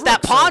bishops for the rook. Plus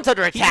that pawn's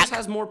under attack. He just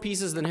has more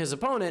pieces than his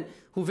opponent,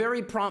 who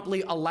very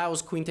promptly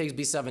allows queen takes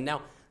b7.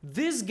 Now,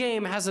 this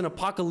game has an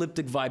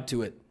apocalyptic vibe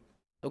to it.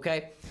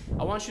 Okay?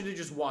 I want you to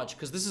just watch,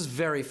 because this is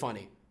very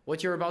funny.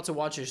 What you're about to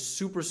watch is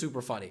super,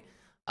 super funny.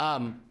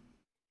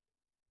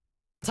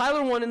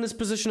 Tyler1 in this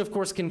position, of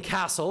course, can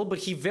castle, but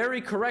he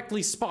very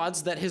correctly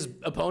spots that his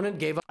opponent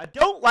gave up. I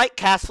don't like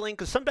castling,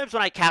 because sometimes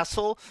when I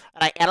castle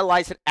and I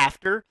analyze it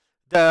after,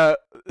 the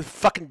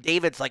fucking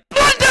David's like,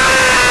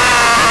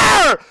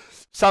 blunder!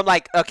 So I'm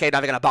like, okay, not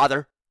even gonna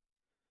bother.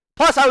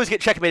 Plus, I always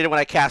get checkmated when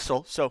I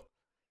castle, so.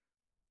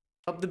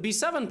 Up the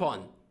b7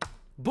 pawn.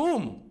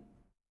 Boom.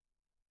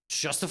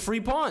 Just a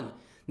free pawn.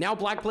 Now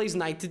black plays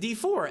knight to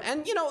d4.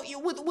 And, you know,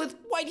 with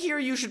white here,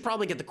 you should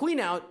probably get the queen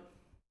out.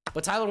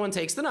 But Tyler1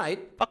 takes the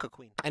knight. Fuck a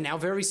queen. And now,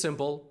 very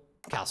simple,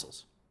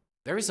 castles.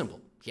 Very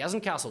simple. He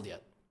hasn't castled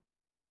yet.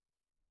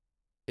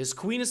 His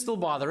queen is still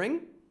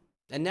bothering.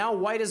 And now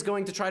white is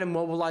going to try to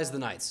mobilize the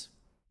knights.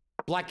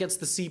 Black gets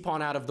the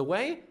c-pawn out of the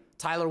way.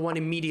 Tyler1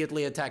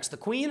 immediately attacks the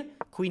queen.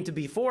 Queen to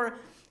b4.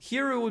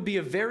 Here it would be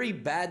a very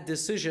bad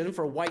decision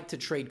for white to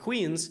trade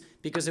queens,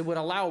 because it would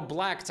allow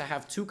black to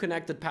have 2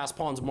 connected passed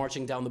pawns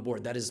marching down the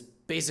board. That is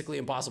basically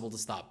impossible to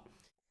stop.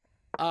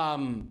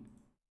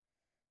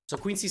 So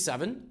queen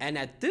c7, and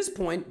at this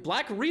point,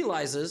 black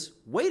realizes,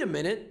 wait a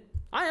minute,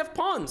 I have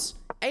pawns,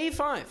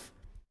 a5.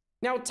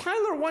 Now,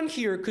 Tyler1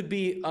 here could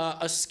be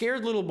a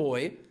scared little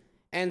boy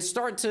and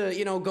start to,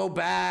 you know, go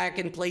back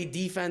and play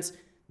defense.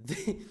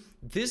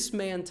 This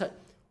man,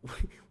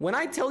 when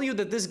I tell you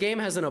that this game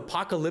has an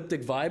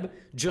apocalyptic vibe,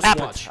 just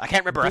watch. I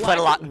can't remember, Black I played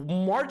a lot.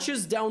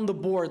 Marches down the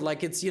board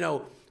like it's, you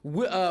know,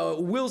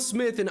 Will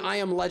Smith in I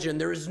Am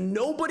Legend. There is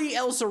nobody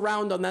else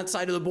around on that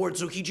side of the board,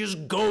 so he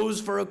just goes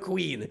for a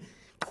queen.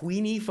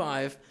 Queen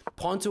e5,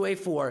 pawn to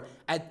a4.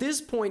 At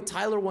this point,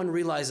 Tyler1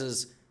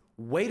 realizes,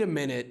 wait a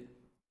minute,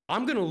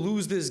 I'm going to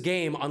lose this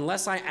game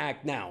unless I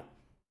act now.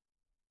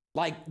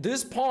 Like,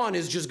 this pawn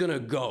is just going to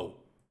go.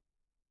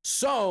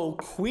 So,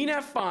 queen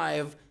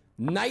f5,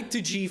 knight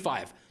to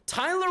g5.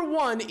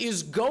 Tyler1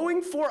 is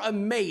going for a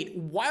mate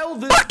while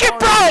this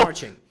pawn is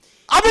marching.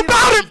 I'm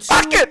about it!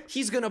 Fuck it!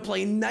 He's going to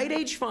play knight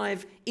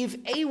h5. If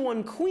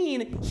a1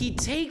 queen, he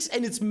takes,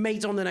 and it's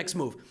mate on the next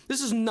move.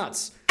 This is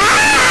nuts.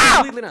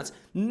 Completely nuts.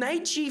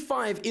 Knight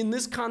g5 in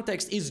this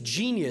context is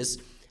genius.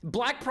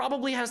 Black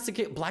probably has to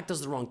get... Black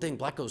does the wrong thing.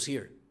 Black goes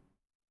here.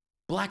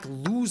 Black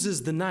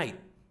loses the knight.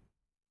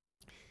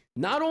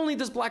 Not only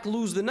does black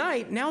lose the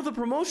knight, now the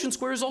promotion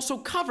square is also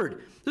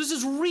covered. This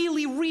is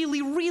really,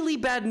 really, really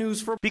bad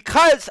news for...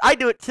 Because I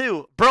do it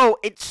too. Bro,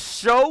 it's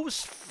so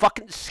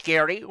fucking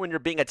scary when you're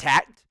being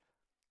attacked.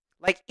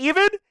 Like,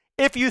 even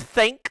if you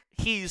think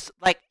he's,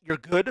 like, you're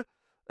good,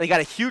 they got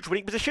a huge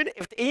winning position,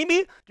 if the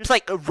enemy just,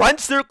 like,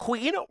 runs their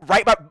queen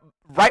right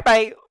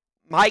by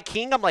my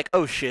king, I'm like,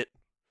 oh, shit.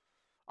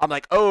 I'm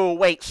like, oh,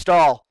 wait,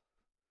 stall.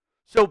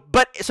 So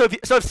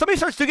if somebody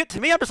starts doing it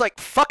to me, I'm just like,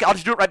 fuck it, I'll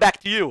just do it right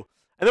back to you.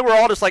 And then we're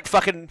all just like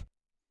fucking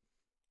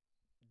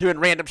doing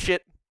random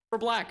shit. For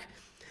black.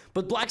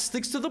 But black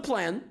sticks to the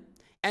plan.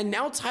 And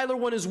now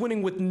Tyler1 is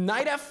winning with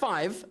knight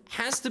f5.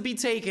 Has to be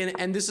taken.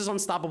 And this is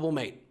unstoppable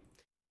mate.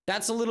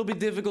 That's a little bit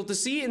difficult to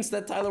see.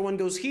 Instead, Tyler1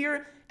 goes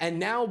here. And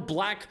now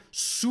black,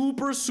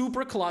 super,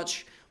 super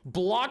clutch,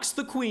 blocks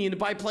the queen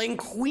by playing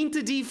queen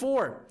to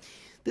d4.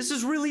 This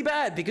is really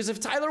bad. Because if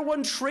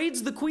Tyler1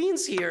 trades the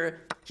queens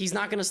here, he's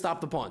not going to stop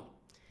the pawn.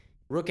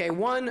 Rook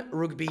a1,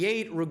 rook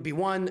b8, rook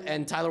b1,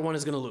 and Tyler1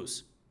 is going to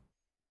lose.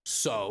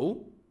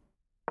 So,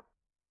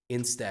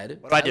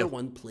 instead,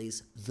 Tyler1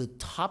 plays the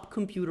top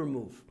computer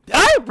move.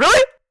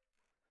 Really?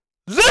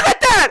 Look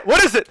at that!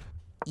 What is it?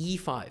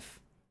 e5.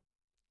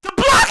 To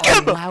block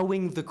him!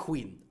 Allowing the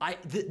queen.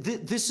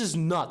 This is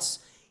nuts.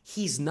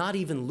 He's not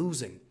even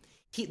losing.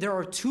 There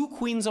are 2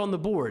 queens on the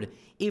board.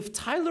 If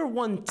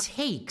Tyler1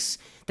 takes,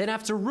 then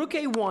after rook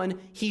a1,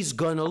 he's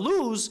going to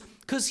lose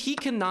because he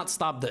cannot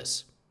stop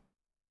this.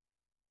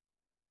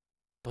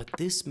 But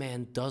this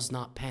man does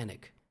not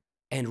panic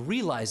and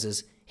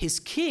realizes his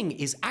king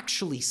is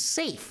actually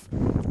safe.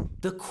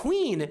 The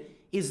queen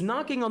is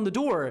knocking on the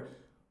door,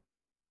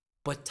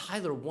 but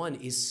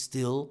Tyler1 is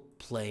still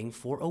playing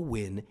for a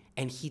win,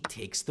 and he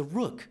takes the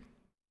rook.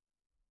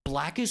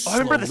 Black is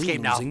slowly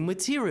losing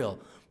material.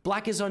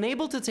 Black is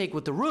unable to take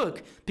with the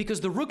rook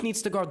because the rook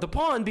needs to guard the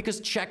pawn because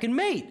check and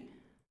mate.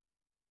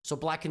 So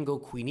black can go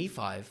queen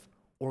e5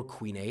 or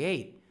queen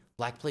a8.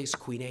 Black plays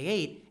queen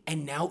a8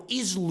 and now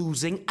is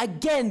losing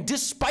again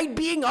despite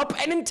being up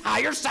an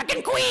entire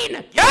second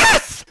queen.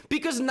 Yes!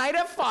 Because knight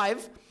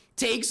f5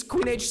 takes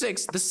queen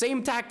h6, the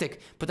same tactic,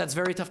 but that's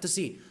very tough to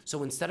see.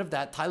 So instead of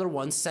that,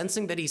 Tyler1,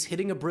 sensing that he's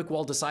hitting a brick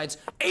wall, decides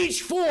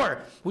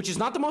h4, which is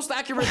not the most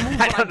accurate move,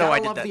 but I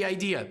love the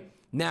idea.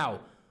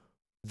 Now,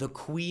 the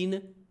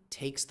queen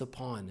takes the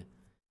pawn.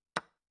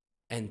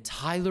 And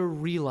Tyler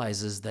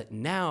realizes that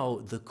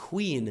now the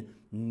queen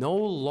no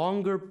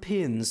longer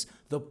pins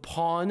the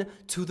pawn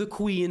to the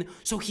queen,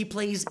 so he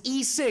plays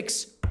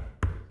e6.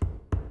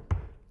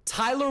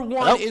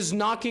 Tyler1 is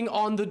knocking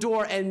on the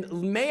door, and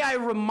may I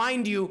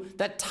remind you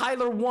that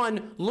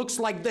Tyler1 looks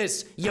like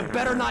this. You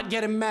better not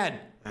get him mad.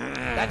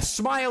 That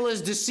smile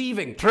is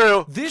deceiving.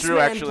 True. This True,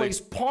 man actually.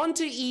 plays pawn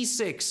to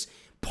e6.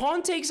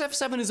 Pawn takes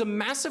f7 is a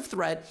massive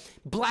threat.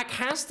 Black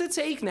has to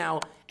take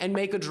now and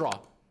make a draw.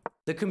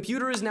 The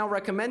computer is now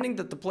recommending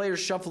that the players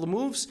shuffle the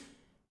moves,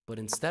 but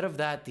instead of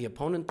that, the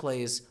opponent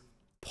plays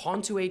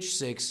pawn to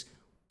h6,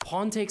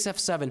 pawn takes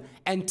f7,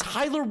 and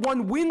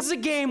Tyler1 wins the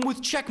game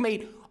with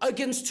checkmate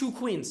against 2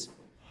 queens.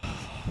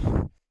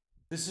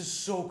 This is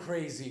so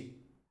crazy.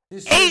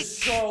 This is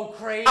so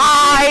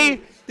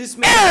crazy. This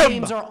man's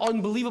games are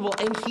unbelievable,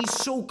 and he's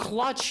so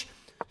clutch.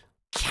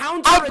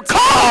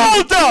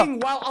 Counter-attacking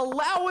while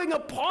allowing a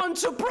pawn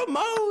to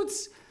promote.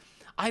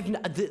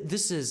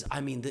 This is,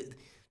 I mean,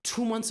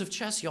 2 months of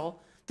chess,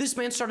 y'all. This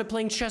man started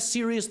playing chess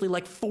seriously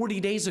like 40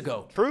 days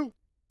ago. True.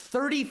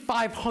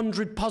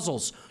 3,500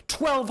 puzzles,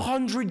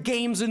 1,200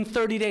 games in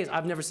 30 days.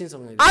 I've never seen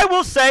something like this. I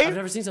will say. I've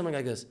never seen something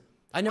like this.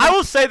 I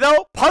will say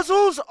though,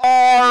 puzzles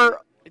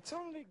are. It's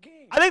only a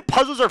game. I think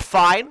puzzles are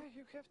fine.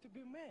 You have to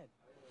be mad.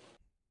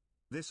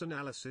 This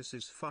analysis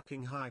is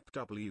fucking hype.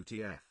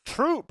 WTF.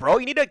 True, bro.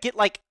 You need to get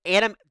like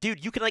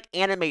dude, you can like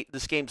animate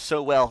this game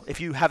so well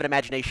if you have an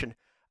imagination.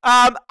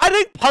 I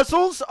think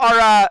puzzles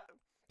are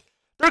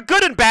they're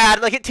good and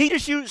bad. Like it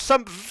teaches you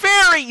some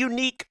very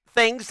unique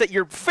things that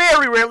you're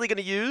very rarely going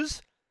to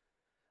use.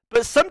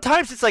 But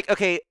sometimes it's like,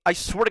 okay, I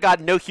swear to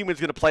God, no human's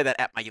going to play that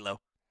at my elo.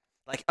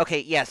 Like, okay,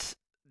 yes,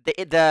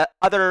 the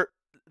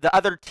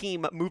other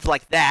team moves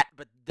like that,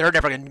 but they're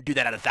never going to do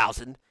that at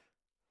 1,000.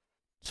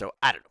 So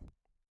I don't know.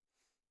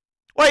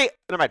 Wait,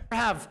 never mind.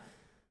 Have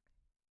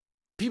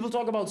people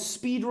talk about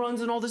speed runs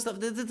and all this stuff.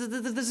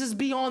 This is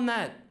beyond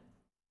that.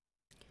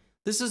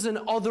 This is an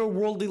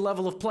otherworldly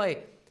level of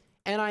play.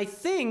 And I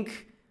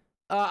think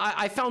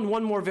I found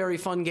one more very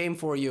fun game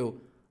for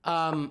you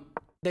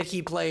that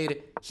he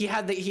played. He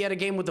had a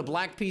game with the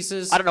black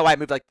pieces. I don't know why I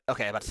moved like.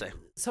 Okay, I'm about to say.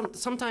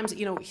 Sometimes,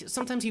 you know,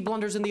 sometimes he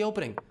blunders in the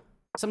opening.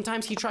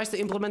 Sometimes he tries to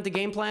implement the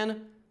game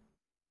plan.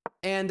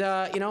 And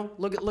you know,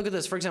 look at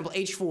this. For example,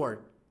 h4.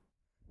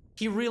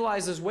 He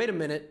realizes, wait a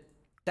minute,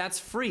 that's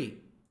free.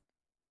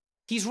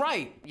 He's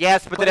right.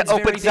 Yes, but then it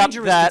opens up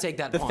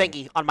the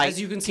thingy on my As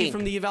you can see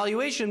from the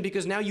evaluation,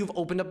 because now you've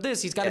opened up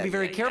this. He's got to be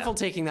very careful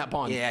taking that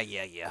pawn. Yeah.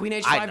 Queen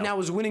h5 now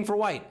is winning for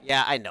white.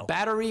 Yeah, I know.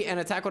 Battery and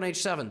attack on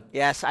h7.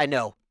 Yes, I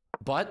know.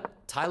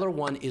 But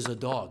Tyler1 is a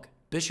dog.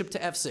 Bishop to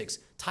f6.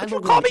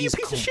 Tyler1 is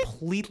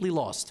completely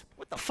lost.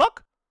 What the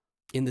fuck?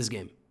 In this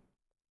game.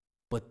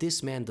 But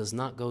this man does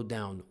not go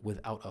down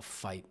without a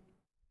fight.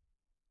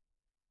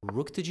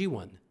 Rook to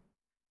g1.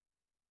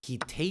 He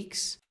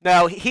takes.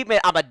 No, he meant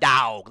I'm a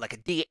dog, like a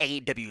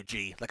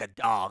D-A-W-G, like a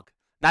dog.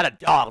 Not a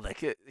dog, like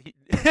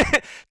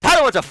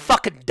Tyler1's a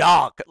fucking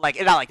dog, like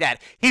not like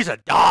that. He's a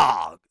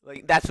dog,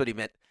 like that's what he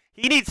meant.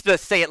 He needs to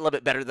say it a little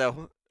bit better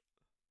though.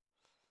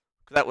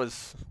 That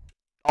was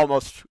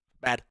almost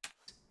bad.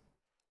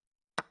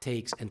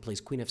 Takes and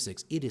plays queen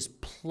f6. It is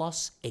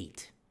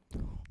 +8.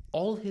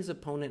 All his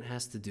opponent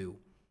has to do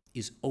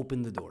is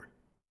open the door.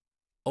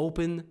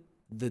 Open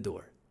the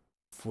door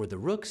for the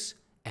rooks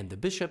and the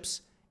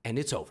bishops. And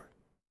it's over.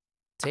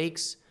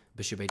 Takes,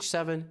 bishop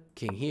h7,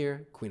 king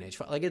here, queen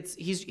h5. Like it's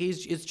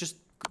just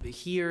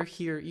here.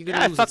 You're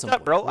gonna lose I at some fucked point.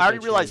 up, bro. I already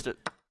realized it.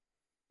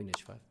 Queen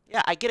h5.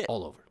 Yeah, I get it.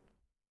 All over.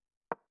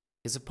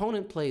 His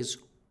opponent plays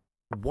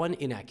one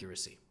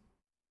inaccuracy.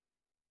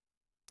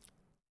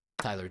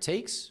 Tyler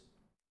takes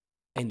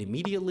and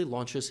immediately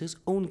launches his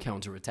own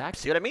counterattack.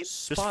 See what I mean?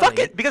 Just fuck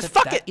it, because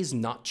fuck it. That is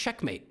not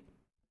checkmate.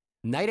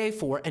 Knight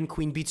a4 and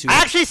queen b2.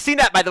 I actually seen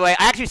that, by the way.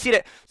 I actually seen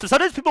it. So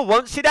sometimes people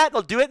won't see that.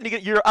 They'll do it,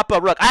 and you're up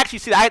a rook. I actually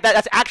see that.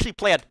 That's actually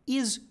planned.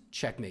 Is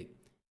checkmate.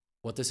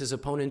 What does his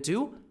opponent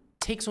do?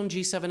 Takes on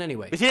g7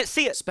 anyway. But he didn't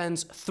see it.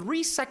 Spends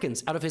 3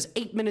 seconds out of his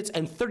 8 minutes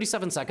and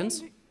 37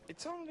 seconds.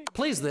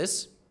 Plays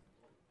this.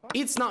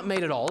 It's not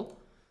mate at all.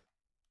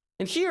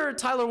 And here,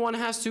 Tyler1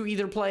 has to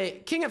either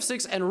play king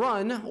f6 and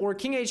run, or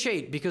king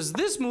h8, because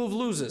this move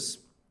loses.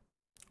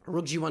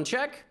 Rook g1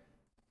 check.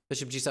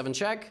 Bishop g7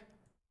 check.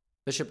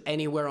 Bishop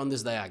anywhere on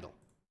this diagonal.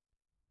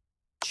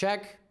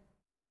 Check.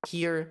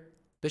 Here.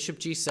 Bishop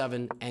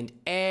g7. And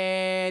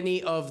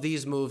any of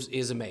these moves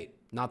is a mate.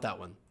 Not that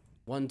one.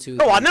 1, 2,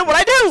 3, I know what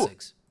I do!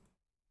 6.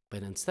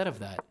 But instead of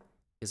that,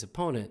 his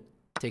opponent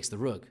takes the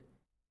rook.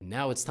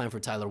 Now it's time for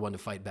Tyler1 to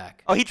fight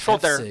back. Oh, he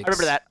trolled there. I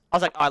remember that. I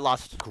was like, oh, I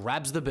lost.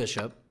 Grabs the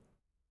bishop.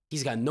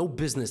 He's got no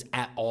business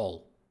at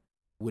all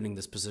winning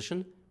this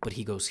position, but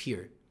he goes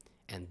here.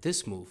 And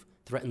this move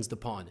threatens the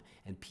pawn.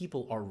 And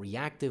people are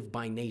reactive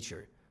by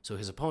nature. So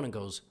his opponent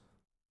goes,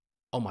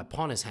 oh, my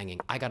pawn is hanging.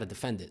 I got to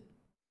defend it.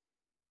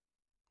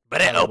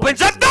 But it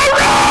opens up the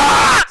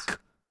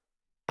rock!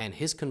 And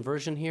his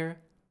conversion here,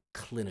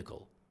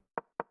 clinical.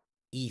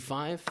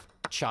 E5,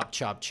 chop,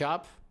 chop,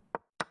 chop.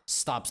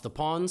 stops the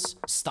pawns,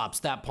 stops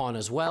that pawn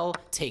as well,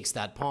 takes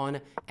that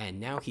pawn, and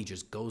now he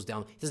just goes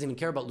down. He doesn't even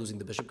care about losing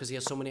the bishop because he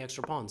has so many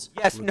extra pawns.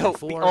 Yes, Rook no,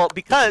 E4,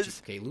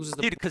 because, okay, loses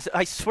the dude, because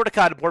I swear to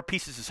God, more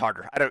pieces is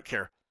harder. I don't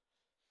care.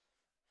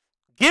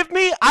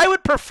 I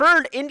would prefer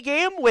an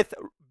in-game with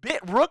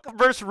rook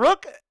versus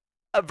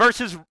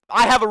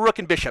I have a rook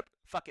and bishop.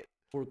 Fuck it.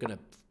 We're gonna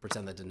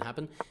pretend that didn't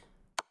happen.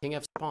 King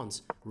F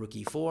pawns, Rook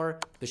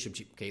E4, Bishop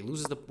G. Okay,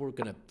 loses the. We're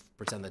gonna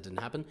pretend that didn't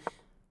happen.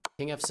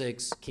 King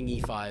F6, King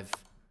E5.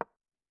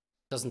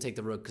 Doesn't take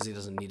the rook because he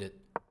doesn't need it.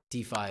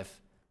 D5,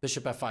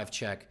 Bishop F5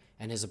 check,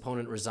 and his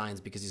opponent resigns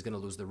because he's gonna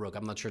lose the rook.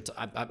 I'm not sure.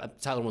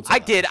 Tyler won't. I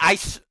did. I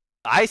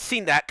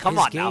seen that. Come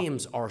on now. His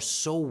games are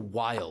so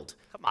wild.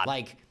 Come on.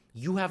 Like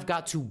you have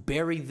got to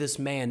bury this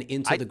man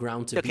into the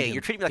ground to beat him. Okay,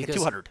 you're treating me like a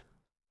 200.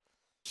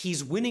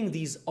 He's winning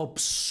these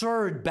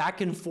absurd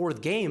back and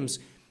forth games,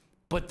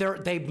 but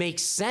they make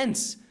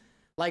sense.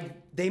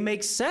 Like, they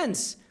make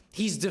sense.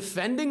 He's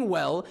defending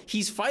well,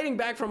 he's fighting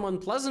back from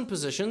unpleasant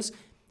positions,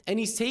 and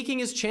he's taking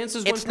his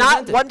chances when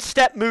presented. It's not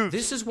one-step moves.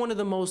 This is one of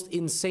the most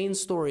insane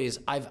stories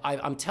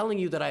I'm telling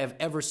you that I have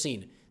ever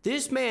seen.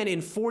 This man, in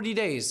 40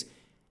 days,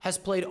 has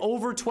played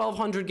over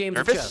 1,200 games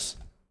of chess.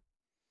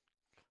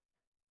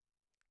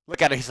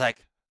 Look at it, he's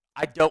like,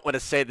 I don't want to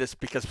say this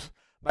because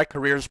my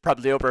career is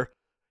probably over.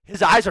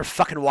 His eyes are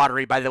fucking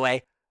watery, by the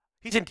way.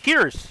 He's in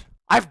tears.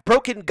 I've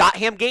broken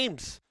Gotham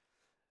games.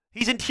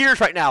 He's in tears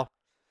right now.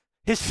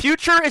 His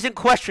future is in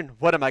question.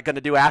 What am I going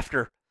to do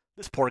after?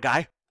 This poor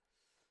guy.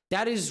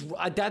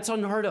 That's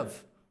unheard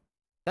of.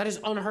 That is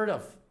unheard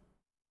of.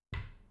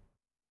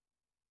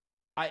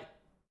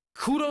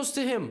 Kudos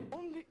to him.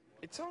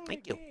 It's only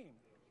Thank you. game.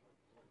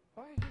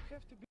 Why you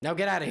have to be... Now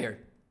get out of here.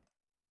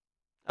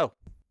 Oh.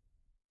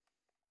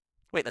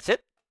 Wait, that's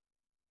it?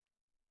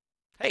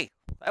 Hey,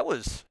 that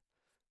was...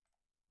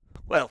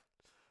 Well,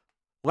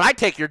 when I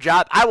take your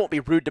job, I won't be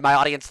rude to my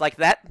audience like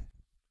that.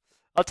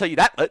 I'll tell you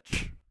that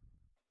much.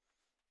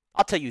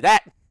 I'll tell you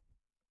that.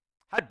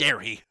 How dare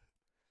he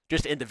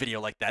just end the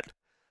video like that?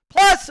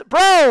 Plus,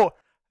 bro,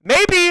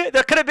 maybe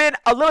there could have been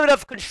a little bit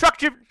of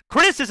constructive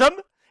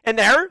criticism in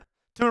there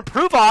to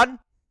improve on.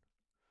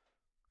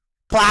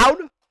 Cloud.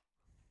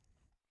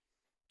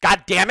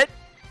 God damn it.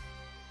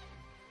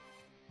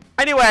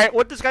 Anyway,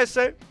 what did this guy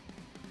say?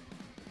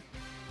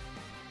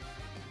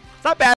 It's not bad.